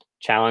 and then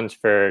challenge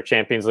for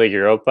Champions League,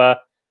 Europa.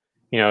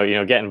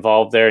 Get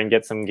involved there and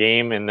get some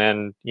game, and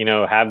then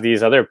have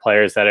these other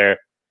players that are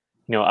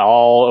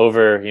all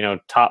over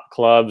top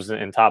clubs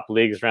and top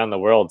leagues around the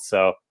world.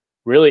 So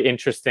really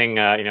interesting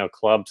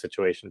club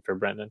situation for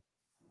Brenden.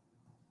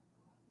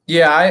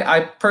 Yeah,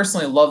 I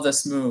personally love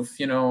this move.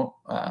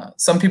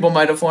 Some people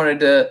might have wanted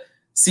to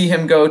see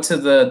him go to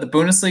the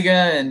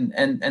Bundesliga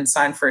and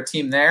sign for a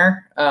team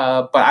there.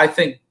 But I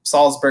think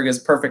Salzburg is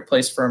a perfect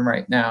place for him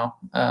right now.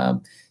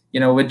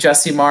 With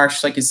Jesse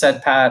Marsch, like you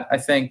said, Pat, I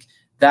think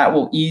that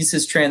will ease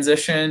his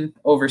transition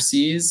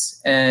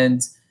overseas.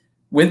 And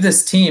with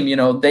this team,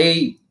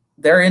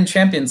 they're in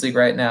Champions League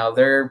right now.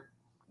 They're,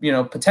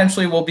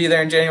 potentially will be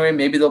there in January.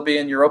 Maybe they'll be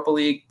in Europa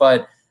League,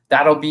 but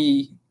that'll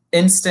be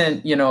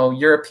instant,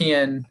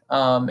 European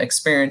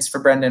experience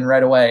for Brenden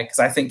right away, because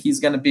I think he's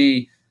going to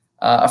be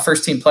a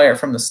first-team player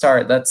from the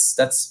start.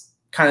 That's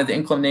kind of the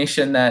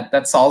inclination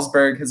that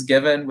Salzburg has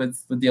given with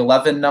the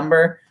 11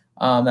 number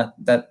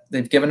that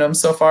they've given him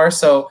so far.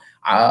 So,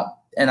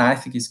 and I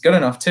think he's good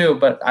enough too.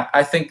 But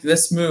I think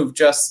this move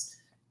just,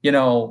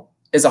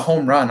 is a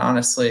home run,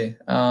 honestly.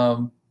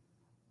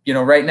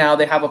 Right now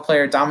they have a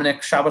player,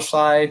 Dominik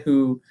Szoboszlai,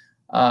 who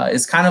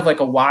is kind of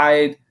like a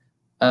wide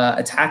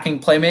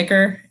attacking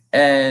playmaker.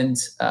 And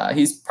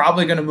he's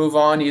probably going to move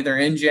on either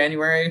in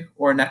January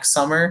or next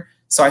summer.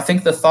 So I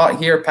think the thought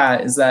here,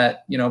 Pat, is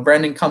that,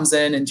 Brenden comes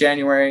in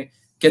January,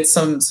 gets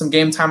some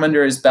game time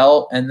under his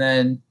belt, and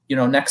then,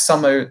 next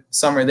summer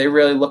they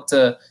really look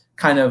to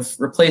kind of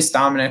replace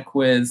Dominik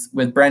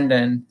with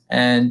Brenden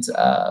and,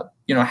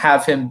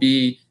 have him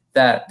be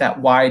that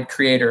wide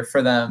creator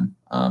for them.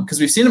 Because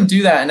we've seen him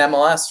do that in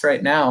MLS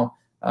right now.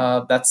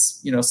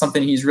 That's,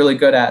 something he's really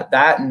good at,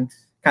 that and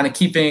kind of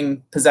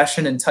keeping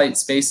possession in tight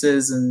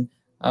spaces and,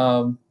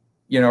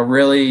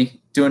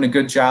 really doing a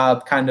good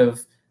job kind of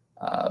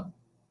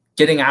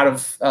getting out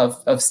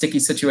of sticky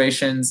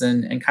situations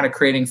and kind of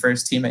creating for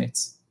his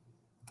teammates.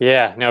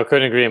 Yeah, no,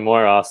 couldn't agree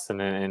more, Austin.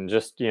 And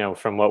just,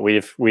 from what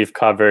we've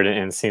covered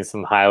and seen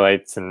some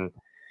highlights, and,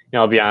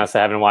 I'll be honest,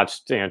 I haven't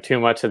watched, too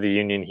much of the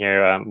Union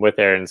here with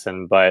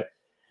Aaronson, but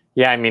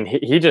yeah, I mean,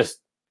 he just,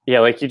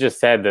 like you just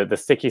said, the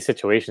sticky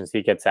situations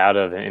he gets out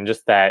of, and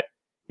just that,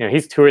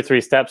 he's 2 or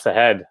 3 steps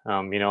ahead,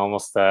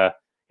 almost,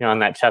 on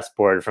that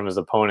chessboard from his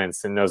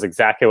opponents, and knows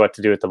exactly what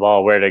to do with the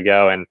ball, where to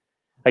go. And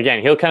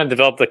again, he'll kind of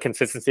develop the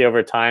consistency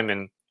over time.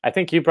 And I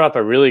think you brought up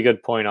a really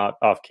good point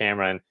off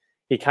camera, and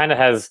he kind of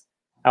has,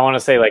 I want to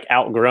say, like,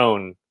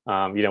 outgrown,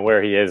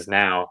 where he is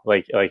now,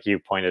 like you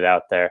pointed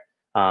out there.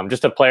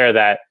 Just a player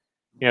that,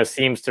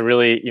 seems to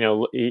really,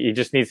 he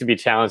just needs to be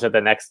challenged at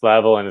the next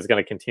level and is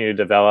going to continue to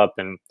develop.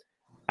 And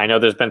I know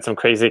there's been some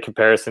crazy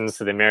comparisons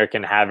to the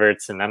American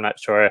Havertz, and I'm not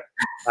sure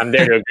I'm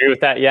there to agree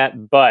with that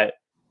yet. But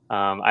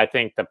I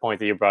think the point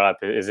that you brought up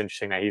is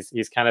interesting, that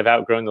he's kind of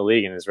outgrown the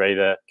league and is ready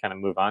to kind of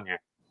move on here.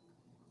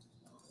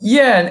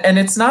 Yeah, and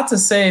it's not to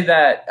say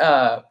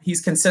that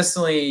he's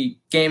consistently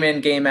game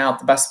in, game out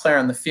the best player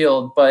on the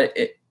field, but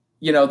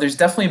there's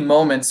definitely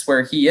moments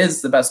where he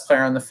is the best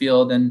player on the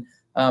field, and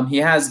he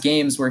has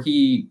games where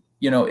he,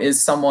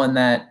 is someone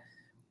that,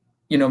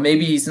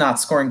 maybe he's not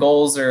scoring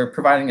goals or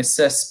providing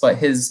assists, but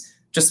his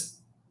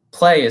just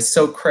play is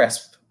so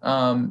crisp.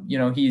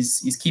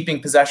 He's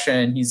keeping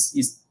possession.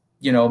 He's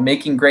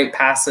making great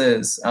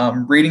passes,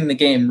 reading the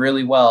game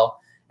really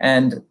well.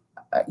 And,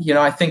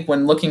 I think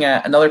when looking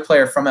at another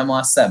player from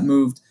MLS that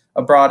moved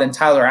abroad in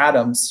Tyler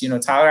Adams,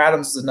 Tyler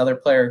Adams is another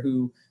player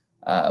who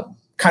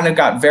kind of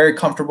got very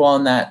comfortable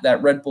in that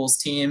Red Bulls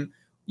team,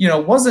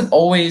 wasn't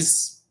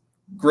always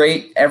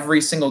great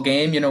every single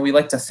game. We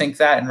like to think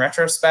that in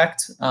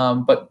retrospect,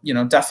 but,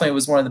 definitely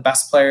was one of the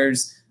best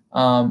players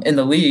in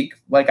the league,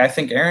 like I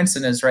think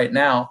Aaronson is right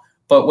now.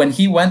 But when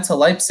he went to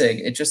Leipzig,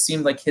 it just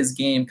seemed like his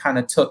game kind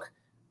of took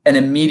an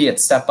immediate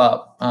step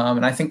up.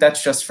 And I think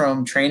that's just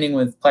from training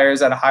with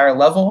players at a higher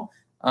level,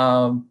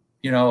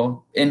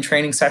 in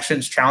training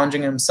sessions,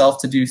 challenging himself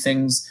to do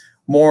things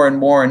more and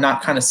more and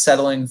not kind of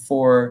settling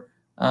for,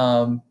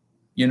 the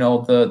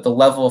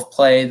level of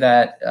play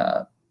that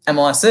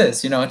MLS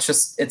is.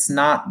 It's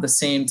not the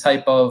same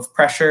type of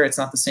pressure. It's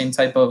not the same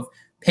type of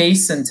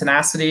pace and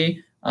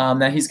tenacity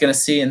that he's going to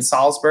see in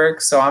Salzburg.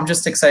 So I'm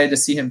just excited to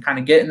see him kind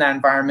of get in that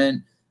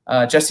environment.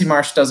 Jesse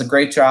Marsch does a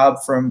great job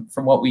from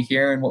what we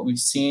hear and what we've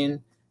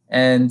seen.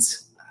 And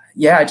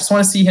yeah, I just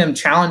want to see him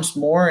challenged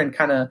more and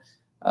kind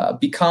of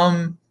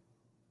become,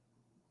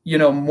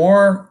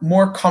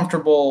 more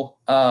comfortable,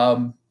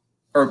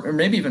 or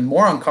maybe even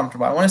more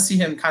uncomfortable. I want to see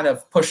him kind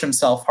of push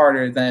himself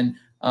harder than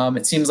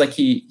it seems like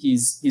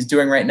he's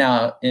doing right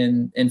now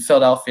in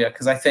Philadelphia.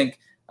 Because I think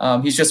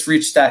he's just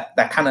reached that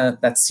kind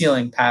of that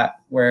ceiling, Pat,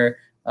 where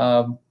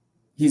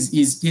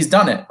he's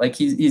done it. Like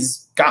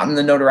he's gotten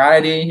the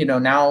notoriety.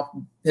 Now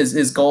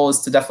his goal is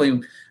to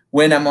definitely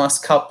win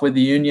MLS Cup with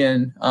the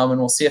Union, and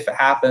we'll see if it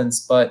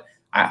happens. But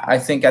I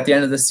think at the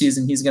end of the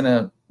season, he's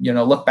gonna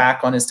look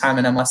back on his time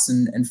in MLS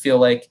and feel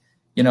like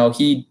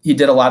he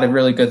did a lot of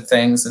really good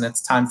things, and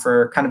it's time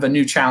for kind of a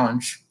new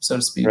challenge, so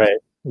to speak. Right.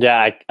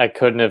 Yeah, I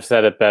couldn't have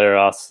said it better,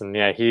 Austin.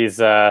 Yeah, he's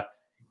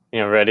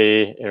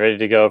ready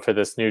to go for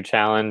this new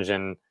challenge.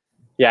 And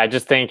yeah, I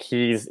just think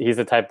he's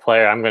the type of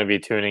player I'm going to be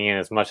tuning in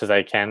as much as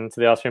I can to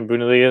the Austrian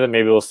Bundesliga.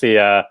 Maybe we'll see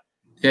an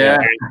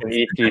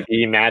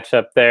EPB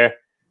matchup there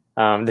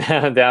down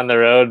the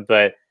road.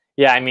 But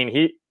yeah, I mean,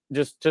 he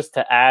just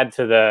to add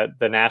to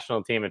the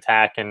national team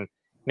attack, and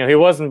he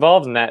was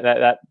involved in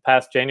that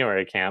past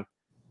January camp,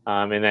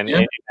 and then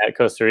in that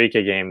Costa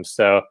Rica game.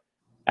 So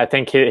I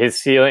think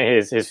his ceiling,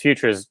 his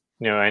future is,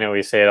 I know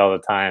we say it all the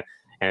time,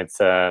 and it's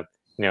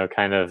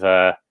kind of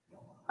the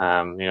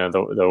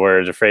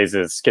words or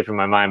phrases skipping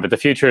my mind, but the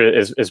future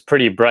is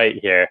pretty bright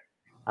here,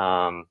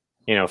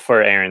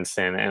 for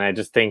Aaronson. And I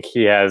just think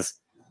he has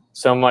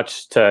so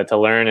much to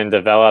learn and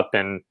develop,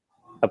 and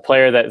a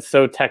player that's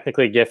so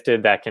technically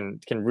gifted that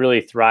can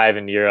really thrive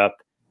in Europe,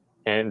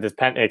 and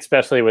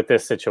especially with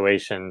this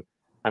situation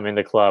in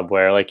the club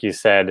where, like you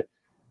said,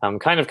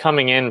 kind of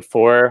coming in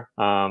for,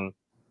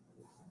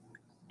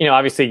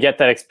 obviously get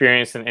that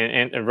experience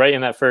and right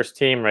in that first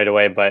team right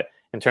away, but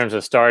in terms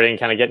of starting,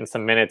 kind of getting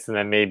some minutes, and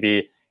then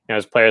maybe,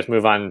 as players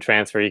move on and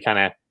transfer, he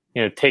kind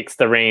of, takes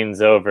the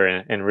reins over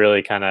and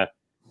really kind of,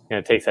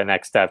 takes that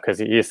next step, because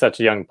he is such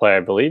a young player.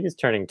 I believe he's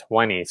turning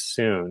 20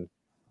 soon.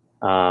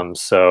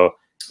 So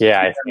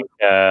yeah,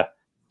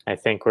 I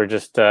think we're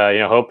just,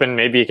 hoping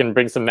maybe he can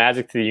bring some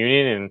magic to the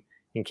Union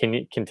and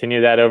can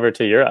continue that over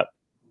to Europe.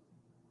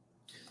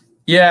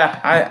 Yeah,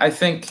 I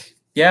think,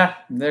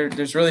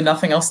 there's really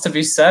nothing else to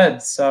be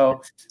said.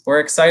 So we're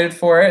excited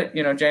for it.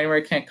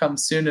 January can't come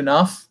soon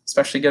enough,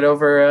 especially get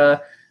over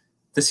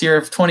this year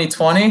of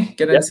 2020,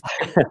 get into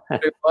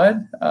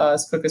blood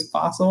as quick as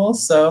possible.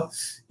 So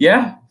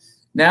yeah,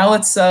 now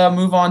let's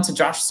move on to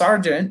Josh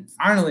Sargent.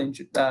 Finally,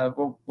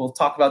 we'll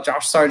talk about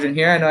Josh Sargent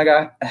here. I know I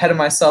got ahead of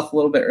myself a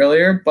little bit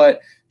earlier,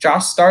 but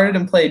Josh started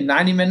and played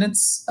 90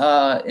 minutes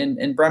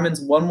in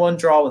Bremen's 1-1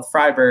 draw with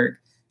Freiburg.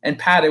 And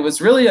Pat, it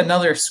was really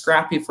another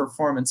scrappy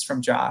performance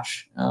from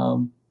Josh.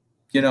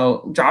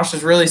 Josh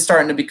is really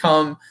starting to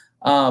become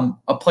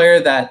a player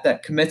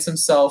that commits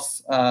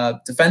himself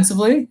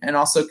defensively and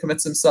also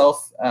commits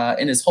himself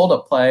in his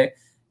hold-up play.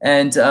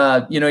 And,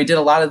 he did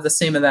a lot of the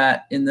same of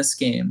that in this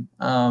game.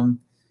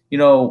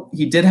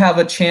 He did have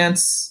a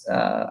chance.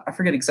 I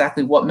forget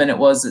exactly what minute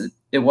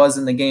it was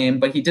in the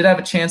game, but he did have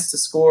a chance to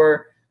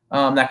score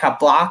that got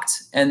blocked.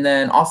 And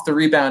then off the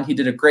rebound, he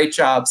did a great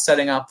job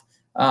setting up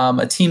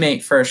a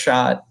teammate for a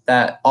shot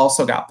that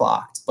also got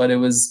blocked. But it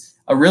was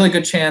a really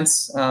good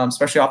chance,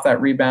 especially off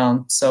that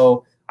rebound.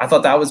 So I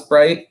thought that was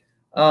bright.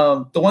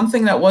 The one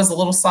thing that was a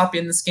little sloppy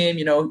in this game,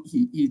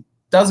 he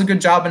does a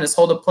good job in his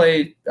hold up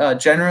play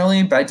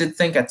generally, but I did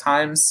think at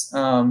times,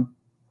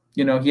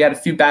 he had a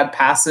few bad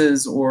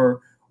passes or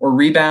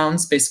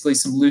rebounds, basically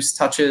some loose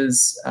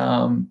touches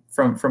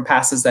from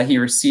passes that he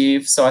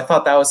received. So I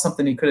thought that was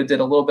something he could have did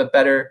a little bit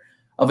better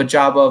of a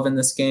job of in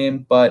this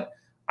game. But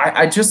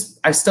I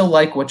still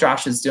like what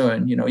Josh is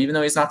doing. Even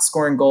though he's not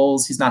scoring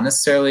goals, he's not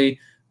necessarily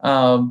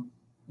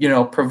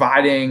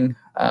providing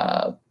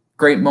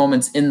great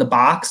moments in the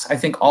box. I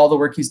think all the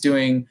work he's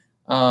doing,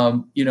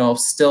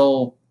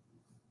 still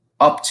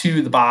up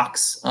to the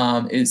box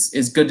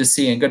is good to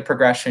see, and good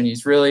progression.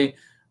 He's really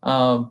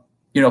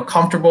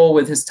comfortable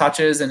with his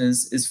touches and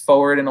is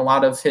forward in a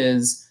lot of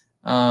his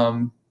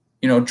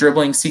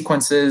dribbling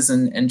sequences,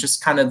 and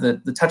just kind of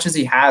the touches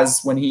he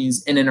has when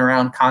he's in and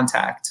around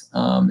contact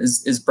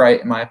is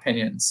bright in my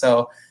opinion.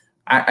 So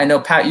I know,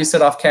 Pat, you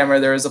said off camera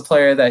there was a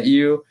player that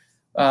you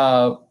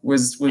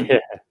was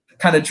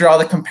kind of draw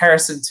the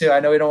comparison to. I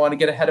know we don't want to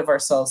get ahead of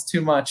ourselves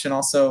too much, and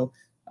also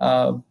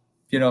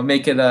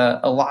make it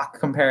a lock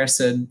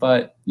comparison,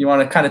 but you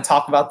want to kind of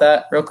talk about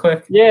that real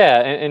quick? Yeah,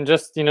 and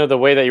just the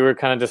way that you were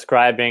kind of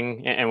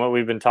describing and what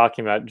we've been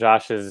talking about,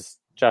 Josh's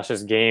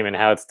game and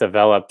how it's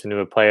developed into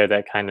a player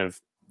that kind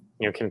of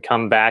can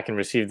come back and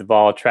receive the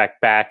ball, track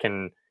back,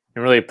 and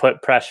really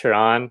put pressure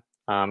on.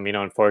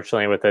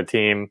 Unfortunately, with a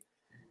team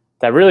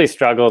that really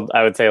struggled,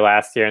 I would say,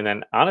 last year, and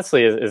then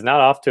honestly is not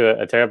off to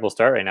a terrible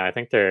start right now. I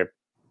think they're,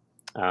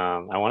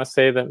 I want to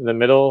say the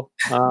middle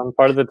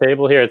part of the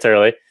table here. It's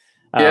early.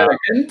 Yeah, they're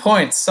getting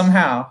points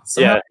somehow.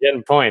 Yeah,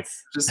 getting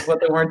points. Just what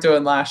they weren't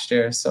doing last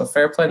year. So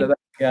fair play to them,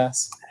 I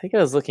guess. I think I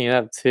was looking it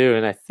up too,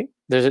 and I think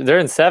they're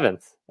in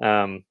 7th.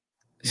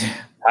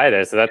 Hi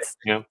there. So that's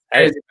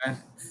crazy, man.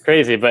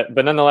 Crazy. But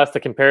nonetheless,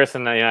 the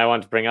comparison that I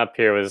wanted to bring up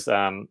here was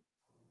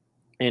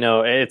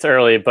it's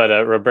early,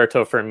 but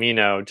Roberto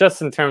Firmino,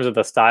 just in terms of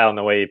the style and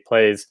the way he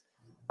plays.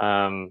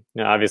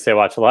 Obviously I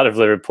watch a lot of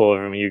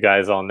Liverpool, you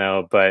guys all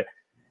know, but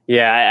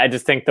yeah, I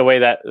just think the way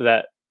that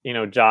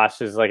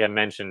Josh is, like I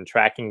mentioned,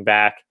 tracking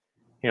back,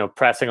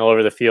 pressing all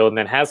over the field, and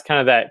then has kind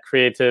of that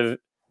creative,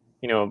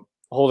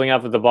 holding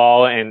up with the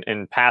ball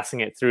and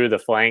passing it through the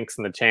flanks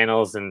and the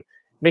channels, and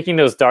making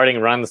those darting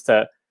runs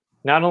to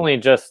not only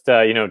just,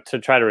 to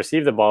try to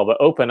receive the ball, but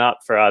open up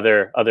for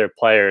other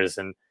players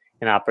and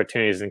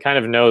opportunities, and kind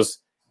of knows,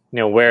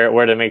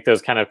 where to make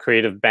those kind of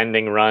creative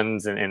bending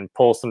runs and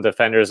pull some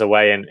defenders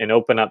away and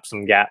open up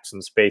some gaps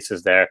and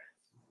spaces there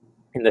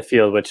in the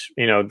field, which,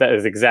 that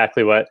is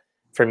exactly what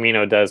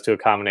Firmino does to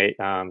accommodate,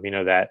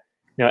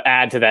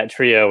 add to that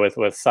trio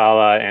with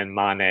Salah and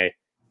Mane,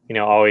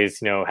 always,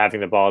 having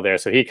the ball there.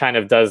 So he kind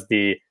of does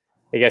I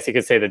guess you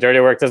could say, the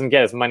dirty work. Doesn't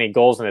get as many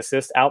goals and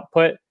assist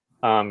output,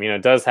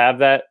 does have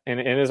that in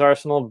his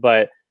arsenal,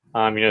 but,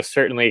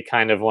 certainly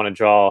kind of want to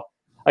draw,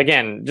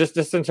 again, just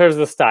in terms of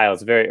the style,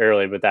 it's very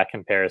early with that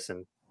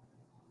comparison.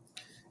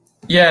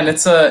 Yeah, and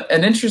it's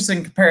an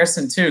interesting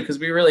comparison too, because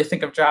we really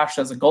think of Josh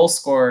as a goal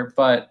scorer,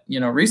 but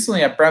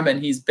recently at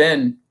Bremen he's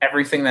been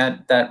everything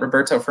that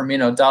Roberto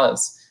Firmino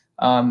does,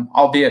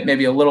 albeit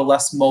maybe a little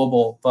less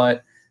mobile.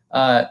 But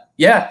I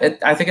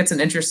think it's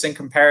an interesting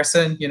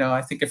comparison.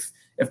 I think if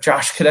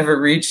Josh could ever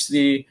reach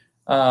the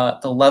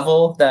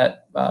level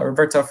that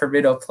Roberto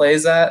Firmino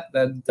plays at,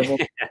 then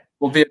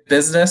will be a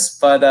business.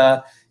 But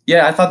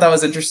I thought that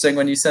was interesting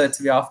when you said it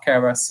to me off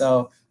camera.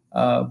 So.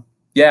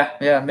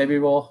 Maybe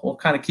we'll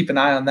kind of keep an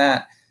eye on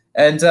that.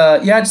 And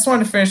I just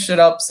wanted to finish it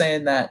up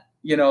saying that,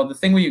 the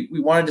thing we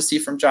wanted to see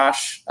from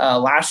Josh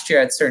last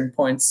year at certain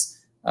points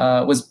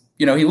was,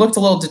 he looked a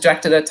little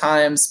dejected at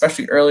times,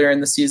 especially earlier in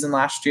the season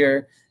last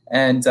year.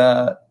 And,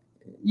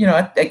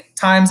 at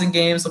times in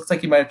games looked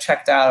like he might have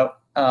checked out.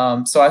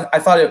 So I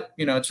thought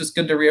it's just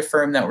good to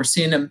reaffirm that we're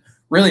seeing him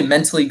really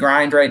mentally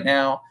grind right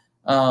now.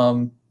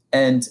 I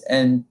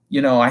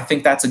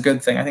think that's a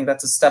good thing. I think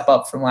that's a step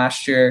up from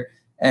last year.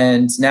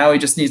 And now he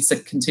just needs to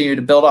continue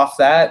to build off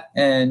that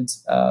and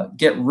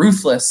get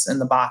ruthless in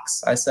the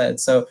box, I said.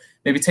 So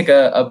maybe take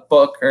a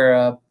book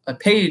or a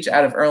page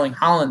out of Erling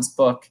Haaland's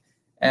book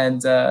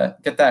and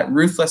get that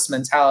ruthless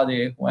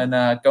mentality when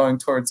going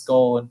towards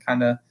goal, and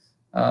kind of,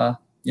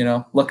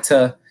 look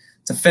to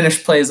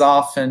finish plays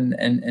off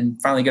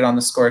and finally get on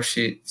the score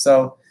sheet.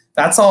 So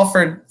that's all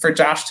for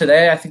Josh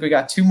today. I think we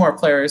got 2 more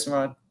players we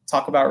want to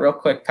talk about real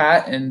quick,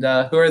 Pat. And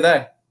who are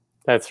they?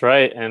 That's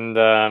right. And,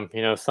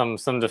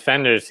 some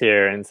defenders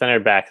here and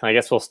center back. And I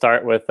guess we'll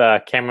start with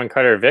Cameron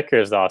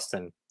Carter-Vickers,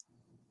 Austin.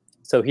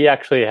 So he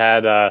actually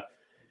had, a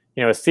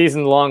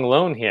season-long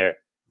loan here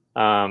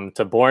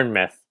to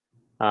Bournemouth,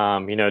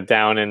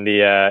 down in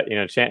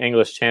the,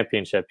 English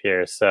Championship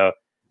here. So,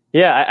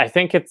 I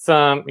think it's,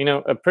 a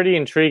pretty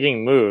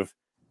intriguing move,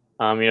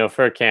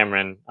 for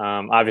Cameron.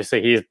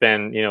 Obviously, he's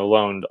been,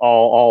 loaned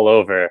all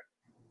over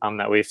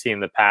that we've seen in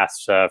the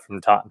past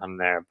from Tottenham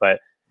there. But,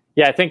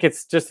 I think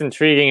it's just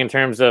intriguing in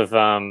terms of,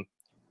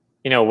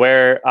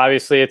 where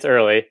obviously it's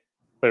early,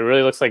 but it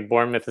really looks like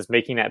Bournemouth is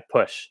making that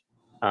push.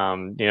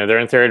 They're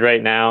in 3rd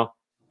right now.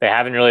 They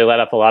haven't really let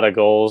up a lot of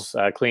goals,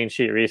 clean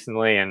sheet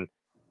recently. And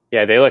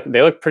they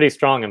look pretty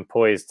strong and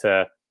poised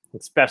to,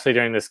 especially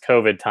during this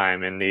COVID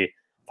time and the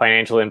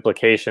financial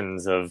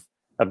implications of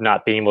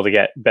not being able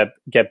to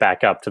get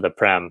back up to the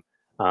Prem,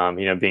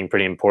 being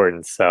pretty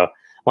important. So I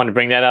wanted to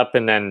bring that up.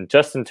 And then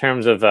just in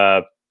terms of,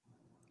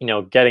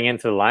 getting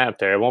into the lineup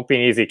there, it won't be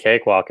an easy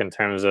cakewalk in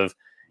terms of,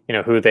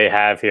 who they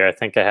have here. I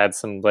think I had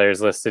some players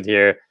listed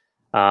here.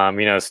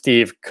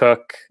 Steve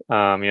Cook,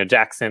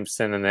 Jack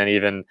Simpson, and then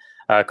even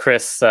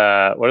Chris,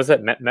 what is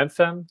it,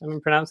 Medfem? Am I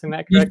pronouncing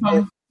that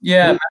correctly?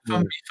 Yeah,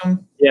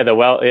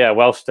 yeah,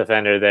 Welsh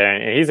defender there,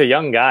 and he's a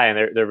young guy,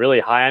 and they're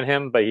really high on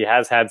him. But he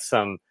has had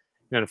some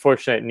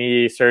unfortunate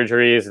knee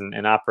surgeries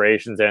and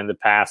operations there in the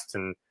past,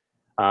 and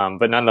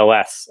but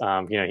nonetheless,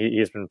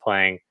 he's been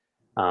playing,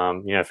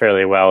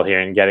 fairly well here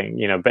and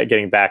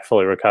getting back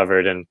fully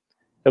recovered, and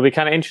it'll be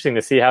kind of interesting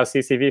to see how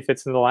CCV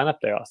fits in the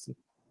lineup there, Austin.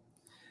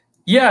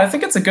 Yeah, I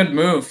think it's a good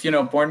move.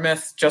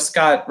 Bournemouth just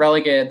got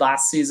relegated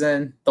last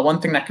season. The one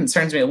thing that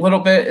concerns me a little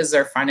bit is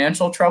their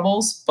financial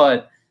troubles,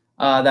 but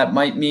that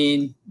might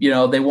mean,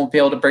 they won't be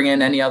able to bring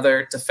in any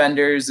other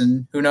defenders,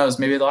 and who knows,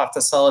 maybe they'll have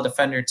to sell a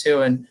defender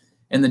too in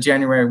the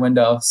January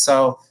window.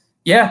 So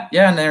yeah,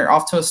 and they're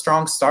off to a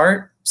strong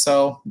start.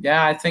 So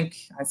yeah, I think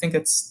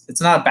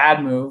it's not a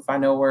bad move. I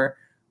know we're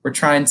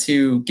trying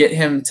to get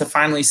him to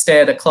finally stay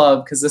at a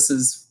club, because this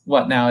is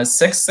what now, his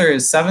 6th or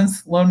his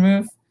 7th loan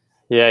move.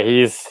 Yeah,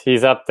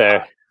 he's up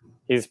there.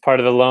 He's part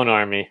of the loan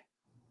army.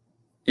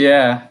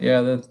 Yeah,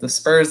 the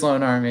Spurs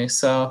loan army.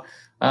 So,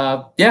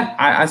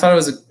 I thought it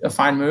was a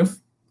fine move.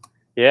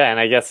 Yeah, and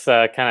I guess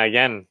kind of,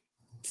 again,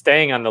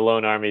 staying on the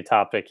loan army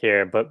topic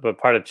here, but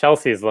part of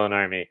Chelsea's loan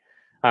army.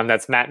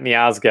 That's Matt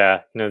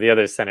Miazga, the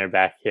other center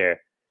back here.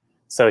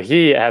 So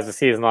he has a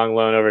season-long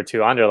loan over to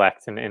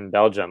Anderlecht in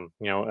Belgium,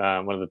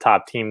 one of the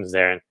top teams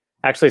there, and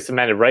actually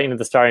cemented right into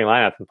the starting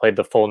lineup and played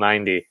the full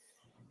 90.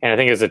 And I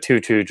think it was a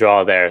 2-2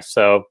 draw there.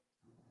 So,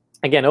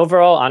 again,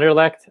 overall,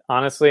 Anderlecht,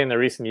 honestly, in the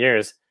recent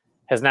years,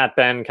 has not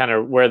been kind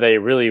of where they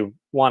really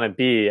want to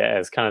be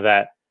as kind of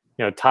that,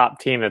 top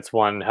team that's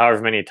won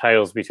however many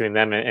titles between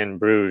them and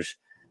Bruges.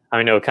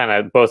 I know kind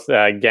of both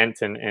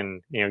Ghent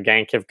and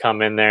Genk have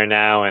come in there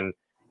now and,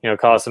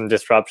 cause some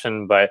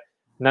disruption. But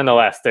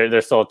nonetheless,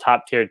 they're still a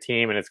top-tier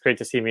team, and it's great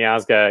to see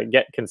Miazga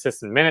get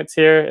consistent minutes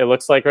here, it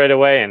looks like, right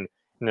away and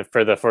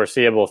for the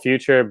foreseeable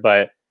future.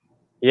 But,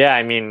 yeah,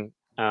 I mean,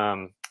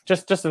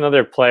 just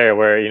another player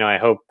where,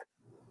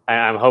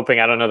 I'm hoping,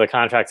 I don't know the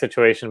contract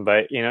situation,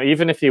 but,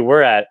 even if you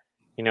were at,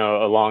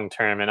 a long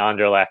term in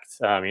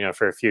Anderlecht,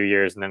 for a few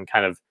years and then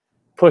kind of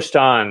pushed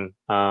on,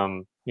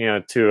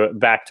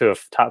 back to a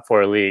top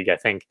 4 league, I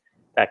think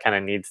that kind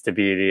of needs to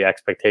be the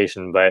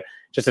expectation, but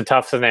just a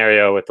tough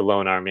scenario with the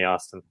loan army,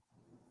 Austin.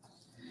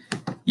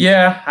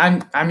 Yeah,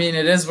 I mean,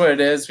 it is what it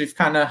is. We've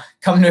kind of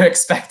come to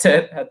expect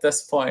it at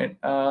this point.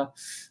 At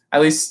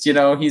least,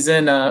 he's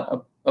in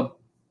a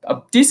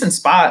decent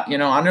spot.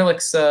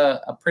 Anderlecht's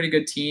a pretty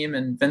good team,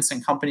 and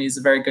Vincent Kompany is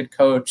a very good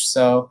coach.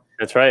 So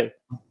that's right.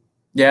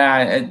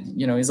 Yeah,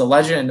 he's a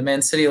legend, a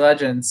Man City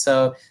legend.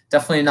 So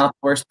definitely not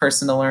the worst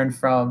person to learn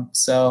from.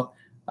 So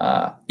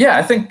I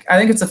think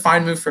it's a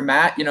fine move for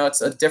Matt.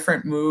 It's a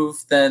different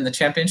move than the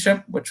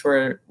Championship, which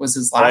was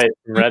his last.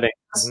 Right, Reading.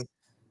 Mm-hmm.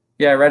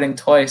 Yeah, Reading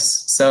twice.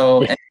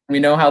 So and we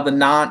know how the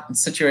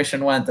Nantes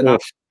situation went. The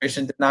Nantes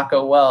situation did not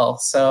go well.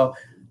 So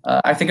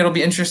I think it'll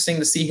be interesting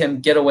to see him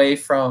get away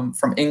from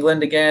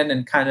England again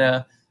and kind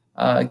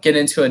of get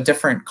into a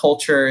different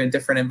culture and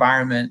different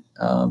environment,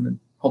 and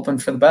hoping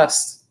for the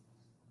best.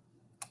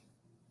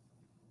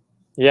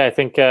 Yeah, I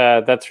think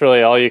that's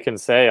really all you can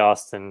say,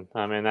 Austin.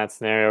 In that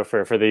scenario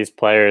for these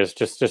players,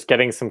 just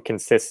getting some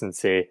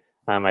consistency,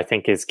 I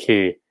think is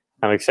key.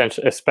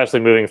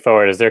 Especially moving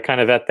forward, as they're kind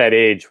of at that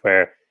age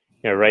where,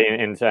 right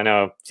into, I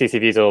know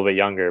CCV is a little bit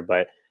younger,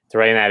 but it's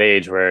right in that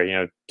age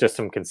where, just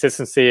some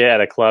consistency at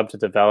a club to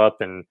develop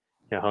and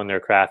hone their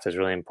craft is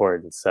really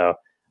important. So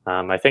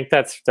I think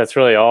that's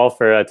really all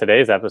for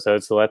today's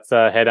episode. So let's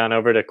head on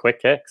over to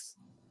Quick Kicks.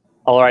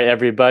 All right,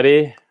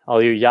 everybody,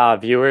 all you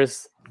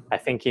viewers, I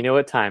think you know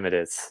what time it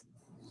is.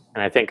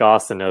 And I think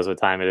Austin knows what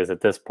time it is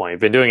at this point. We've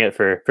been doing it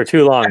for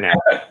too long now.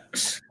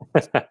 It's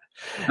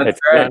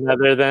right. None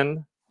other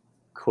than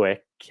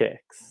Quick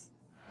Kicks.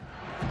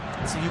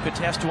 So you could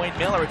test Dwayne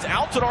Miller. It's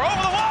Altidore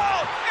over the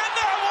wall. And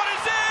that one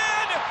is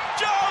in!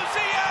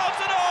 Josie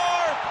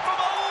Altidore from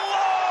a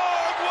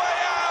long way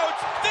out.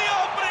 The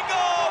opening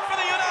goal for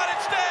the United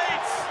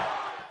States.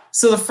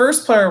 So the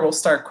first player we'll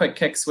start Quick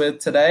Kicks with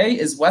today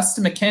is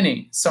Weston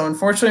McKennie. So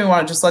unfortunately, we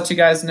want to just let you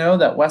guys know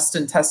that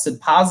Weston tested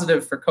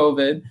positive for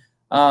COVID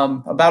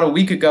about a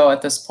week ago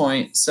at this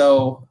point.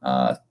 So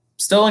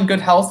still in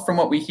good health from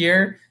what we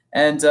hear.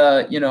 And,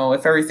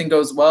 if everything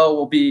goes well,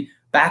 we'll be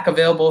back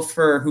available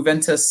for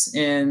Juventus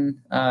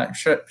in,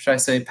 should I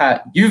say,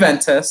 Pat,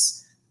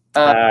 Juventus.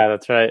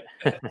 That's right.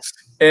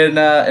 in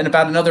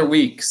about another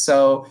week.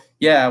 So,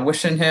 yeah,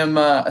 wishing him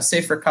a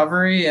safe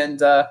recovery. And,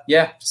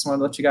 just wanted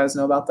to let you guys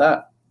know about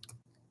that.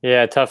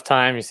 Yeah, tough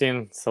time. You've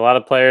seen a lot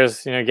of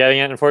players, getting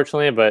it,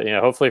 unfortunately, but,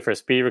 hopefully for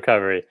speedy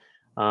recovery.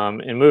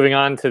 And moving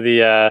on to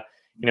the,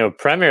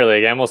 Premier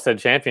League, I almost said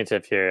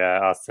championship here,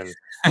 Austin,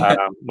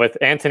 with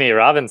Antonee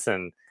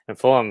Robinson. and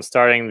Fulham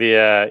starting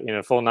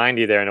the full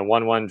 90 there in a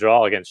 1-1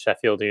 draw against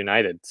Sheffield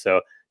United.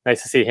 So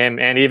nice to see him,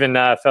 and even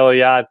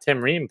fellow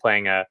Tim Ream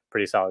playing a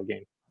pretty solid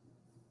game.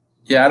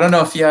 Yeah, I don't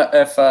know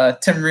if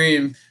Tim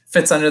Ream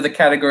fits under the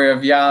category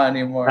of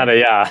anymore. Not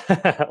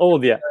a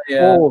old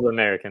old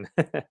American.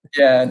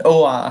 Yeah, an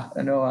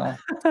OA.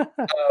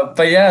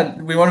 But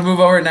yeah, we want to move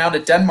over now to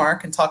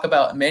Denmark and talk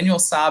about Emmanuel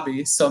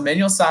Sabbi. So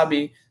Emmanuel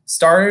Sabbi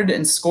started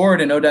and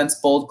scored in Odense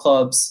Bold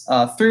Club's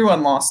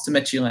 3-1 loss to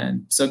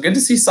Midtjylland. So good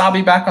to see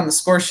Sabbi back on the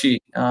score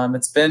sheet.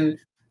 It's been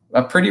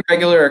a pretty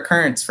regular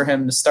occurrence for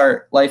him to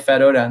start life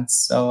at Odense.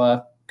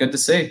 So good to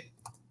see.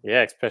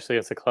 Yeah, especially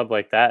against a club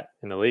like that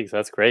in the league. So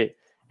that's great.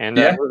 And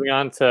moving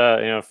on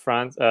to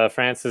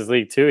France's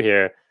League 2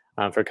 here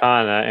for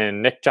Caen,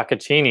 and Nick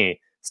Gioacchini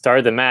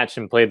started the match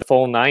and played the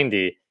full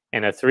 90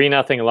 and a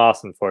 3-0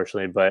 loss,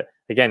 unfortunately. But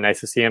again, nice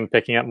to see him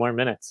picking up more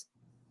minutes.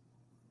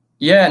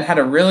 Yeah, and had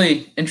a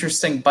really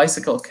interesting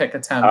bicycle kick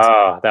attempt.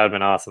 Oh, that would have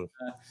been awesome.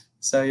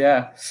 So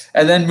yeah,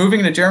 and then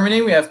moving to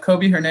Germany, we have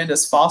Kobe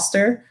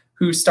Hernandez-Foster,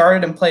 who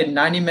started and played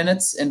 90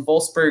 minutes in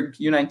Wolfsburg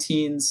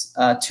U19's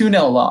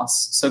 2-0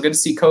 loss. So good to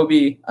see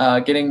Kobe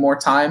getting more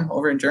time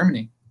over in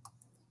Germany.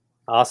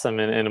 Awesome.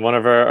 And one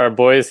of our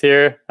boys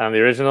here, the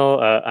original,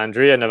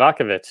 Andrija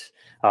Novakovich,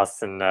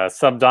 Austin,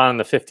 subbed on in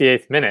the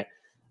 58th minute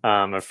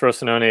of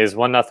Frosinone's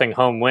 1-0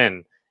 home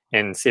win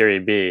in Serie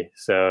B.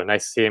 So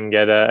nice to see him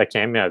get a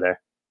cameo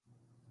there.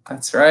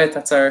 That's right.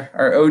 That's our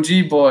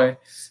OG boy.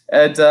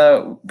 And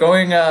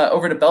going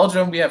over to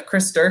Belgium, we have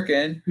Chris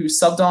Durkin, who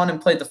subbed on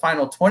and played the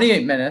final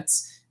 28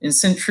 minutes in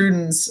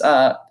Sint-Truiden's,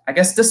 I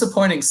guess,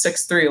 disappointing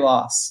 6-3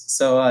 loss.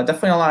 So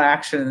definitely a lot of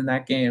action in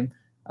that game.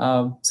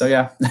 So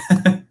yeah.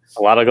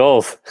 A lot of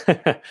goals.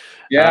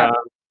 Yeah.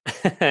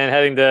 And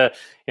heading to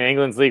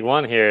England's League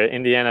 1 here,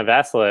 Indiana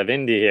Vassilev,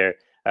 Indy here,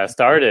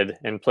 started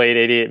and played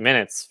 88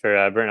 minutes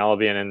for Burton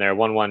Albion in their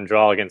 1-1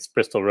 draw against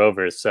Bristol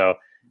Rovers. So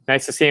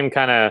nice to see him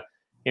kind of,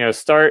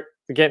 start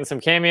getting some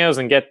cameos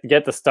and get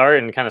the start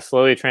and kind of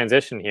slowly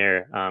transition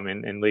here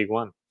in League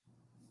 1.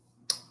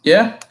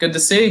 Yeah, good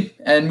to see.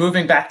 And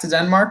moving back to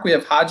Denmark, we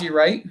have Haji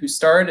Wright, who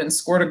started and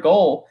scored a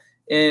goal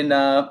in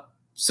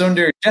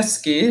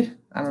Sønderjyske.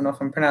 I don't know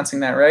if I'm pronouncing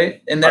that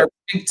right. In their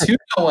big 2-0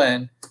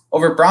 win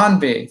over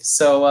Brøndby.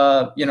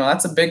 So,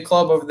 that's a big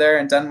club over there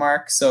in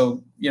Denmark.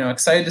 So,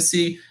 excited to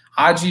see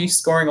Haji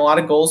scoring a lot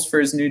of goals for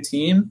his new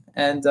team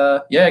and,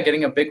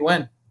 getting a big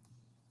win.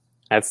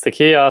 That's the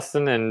key,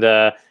 Austin. And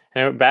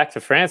back to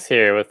France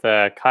here with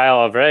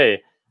Kaile Auvray,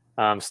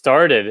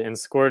 started and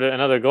scored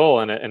another goal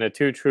in a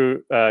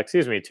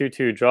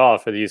 2-2 draw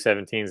for the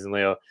U17s in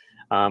Lille.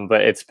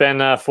 But it's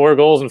been 4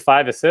 goals and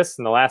 5 assists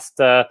in the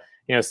last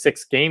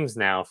 6 games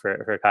now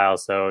for Kyle.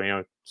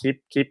 So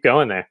keep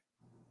going there.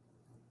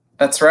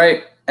 That's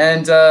right.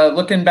 And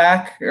looking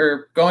back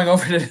or going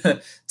over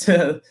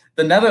to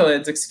the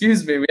Netherlands,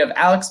 we have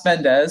Alex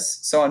Mendez.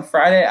 So on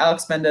Friday,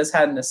 Alex Mendez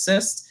had an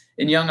assist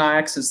in Young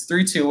Ajax's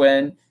 3-2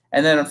 win.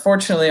 And then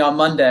unfortunately on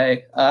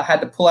Monday, had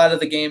to pull out of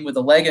the game with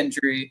a leg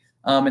injury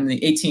in the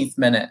 18th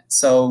minute.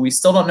 So we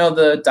still don't know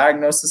the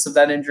diagnosis of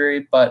that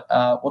injury, but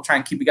we'll try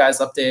and keep you guys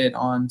updated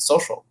on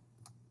social.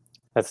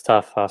 That's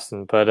tough,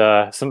 Austin.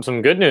 But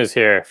some good news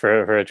here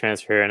for a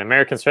transfer. An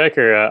American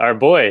striker, our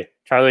boy,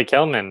 Charlie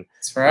Kelman.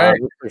 That's right.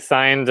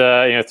 Signed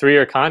a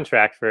 3-year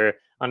contract for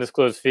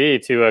undisclosed fee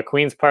to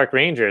Queen's Park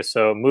Rangers.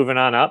 So moving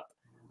on up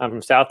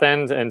from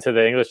Southend into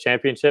the English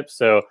Championship.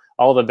 So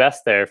all the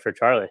best there for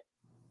Charlie.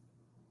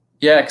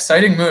 Yeah,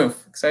 exciting move.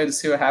 Excited to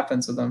see what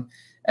happens with him.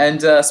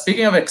 And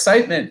speaking of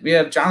excitement, we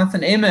have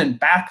Jonathan Amon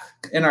back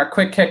in our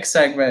quick kick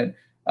segment.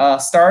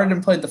 Started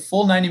and played the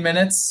full 90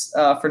 minutes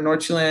for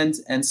Nordsjælland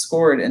and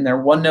scored in their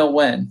 1-0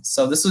 win.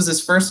 So this was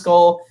his first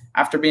goal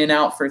after being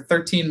out for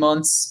 13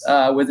 months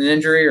with an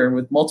injury or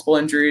with multiple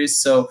injuries.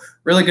 So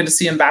really good to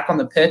see him back on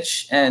the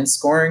pitch and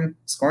scoring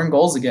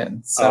goals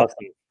again. So, awesome.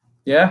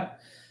 Yeah.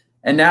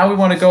 And now we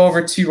want to go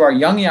over to our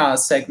Young Yaz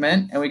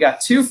segment, and we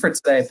got 2 for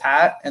today,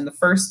 Pat. And the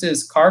first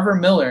is Carver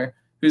Miller,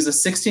 who's a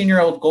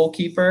 16-year-old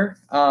goalkeeper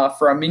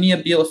for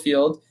Arminia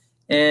Bielefeld,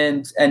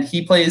 and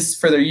he plays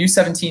for their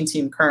U17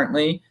 team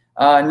currently,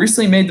 and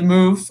recently made the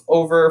move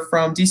over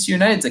from DC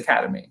United's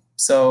academy.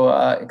 So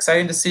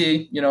exciting to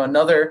see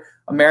another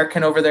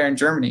American over there in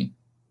Germany.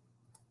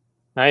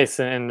 Nice.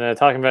 And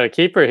talking about a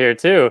keeper here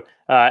too,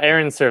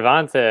 Aaron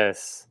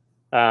Cervantes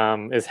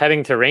is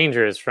heading to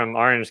Rangers from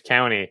Orange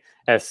County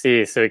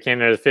SC. So he came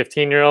there as a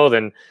 15-year-old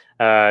and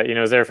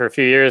was there for a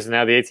few years, and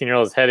now the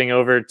 18-year-old is heading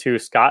over to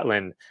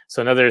Scotland.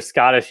 So another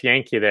Scottish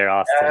Yankee there,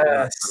 Austin.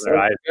 Yes,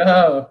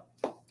 go.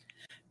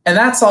 And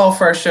that's all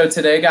for our show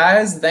today,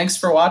 guys. Thanks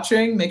for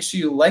watching. Make sure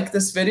you like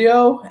this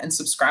video and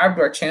subscribe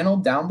to our channel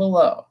down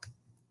below.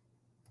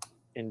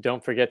 And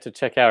don't forget to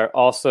check out our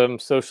awesome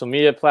social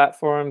media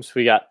platforms.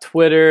 We got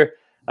Twitter,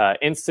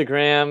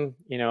 Instagram,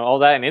 all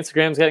that. And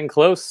Instagram's getting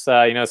close,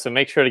 so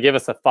make sure to give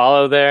us a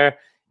follow there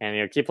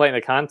and, keep playing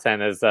the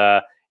content as,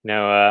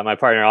 my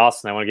partner,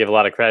 Austin, I want to give a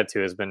lot of credit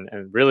to, has been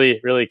really,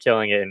 really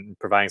killing it and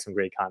providing some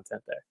great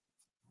content there.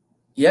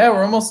 Yeah,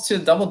 we're almost to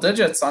double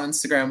digits on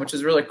Instagram, which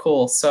is really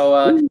cool.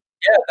 So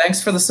Yeah,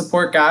 thanks for the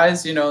support,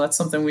 guys. That's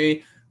something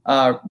we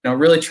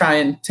really try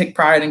and take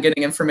pride in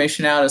getting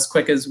information out as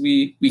quick as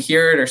we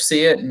hear it or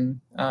see it, and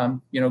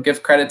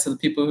give credit to the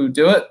people who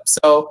do it.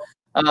 So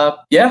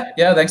yeah,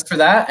 thanks for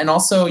that. And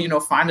also,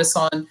 find us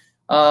on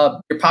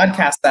your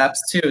podcast apps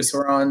too. So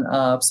we're on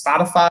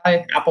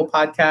Spotify, Apple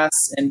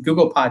Podcasts, and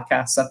Google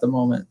Podcasts at the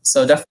moment.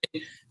 So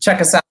definitely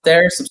check us out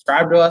there,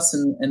 subscribe to us,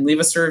 and leave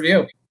us a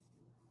review.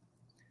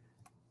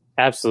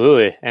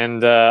 Absolutely.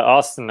 And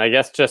Austin, I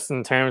guess just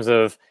in terms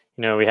of,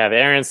 we have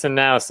Aaronson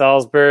now,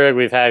 Salzburg.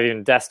 We've had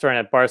even Dest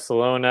at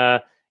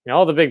Barcelona.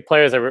 All the big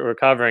players that we're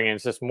covering, and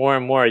it's just more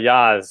and more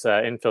Yaz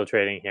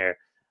infiltrating here.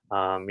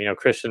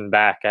 Christian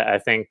back. I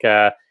think,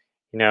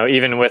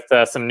 even with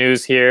some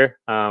news here,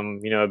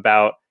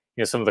 about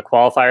some of the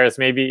qualifiers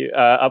maybe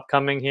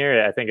upcoming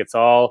here. I think it's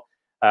all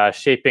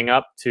shaping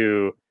up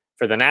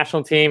for the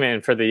national team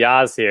and for the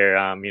Yaz here.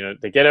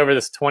 To get over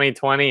this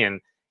 2020 and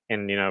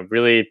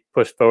really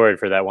push forward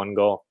for that one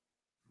goal.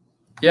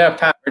 Yeah,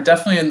 Pat, we're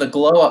definitely in the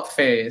glow-up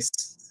phase.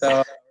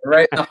 So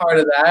right in the heart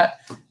of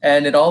that.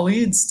 And it all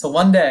leads to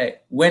one day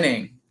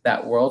winning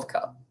that World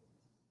Cup.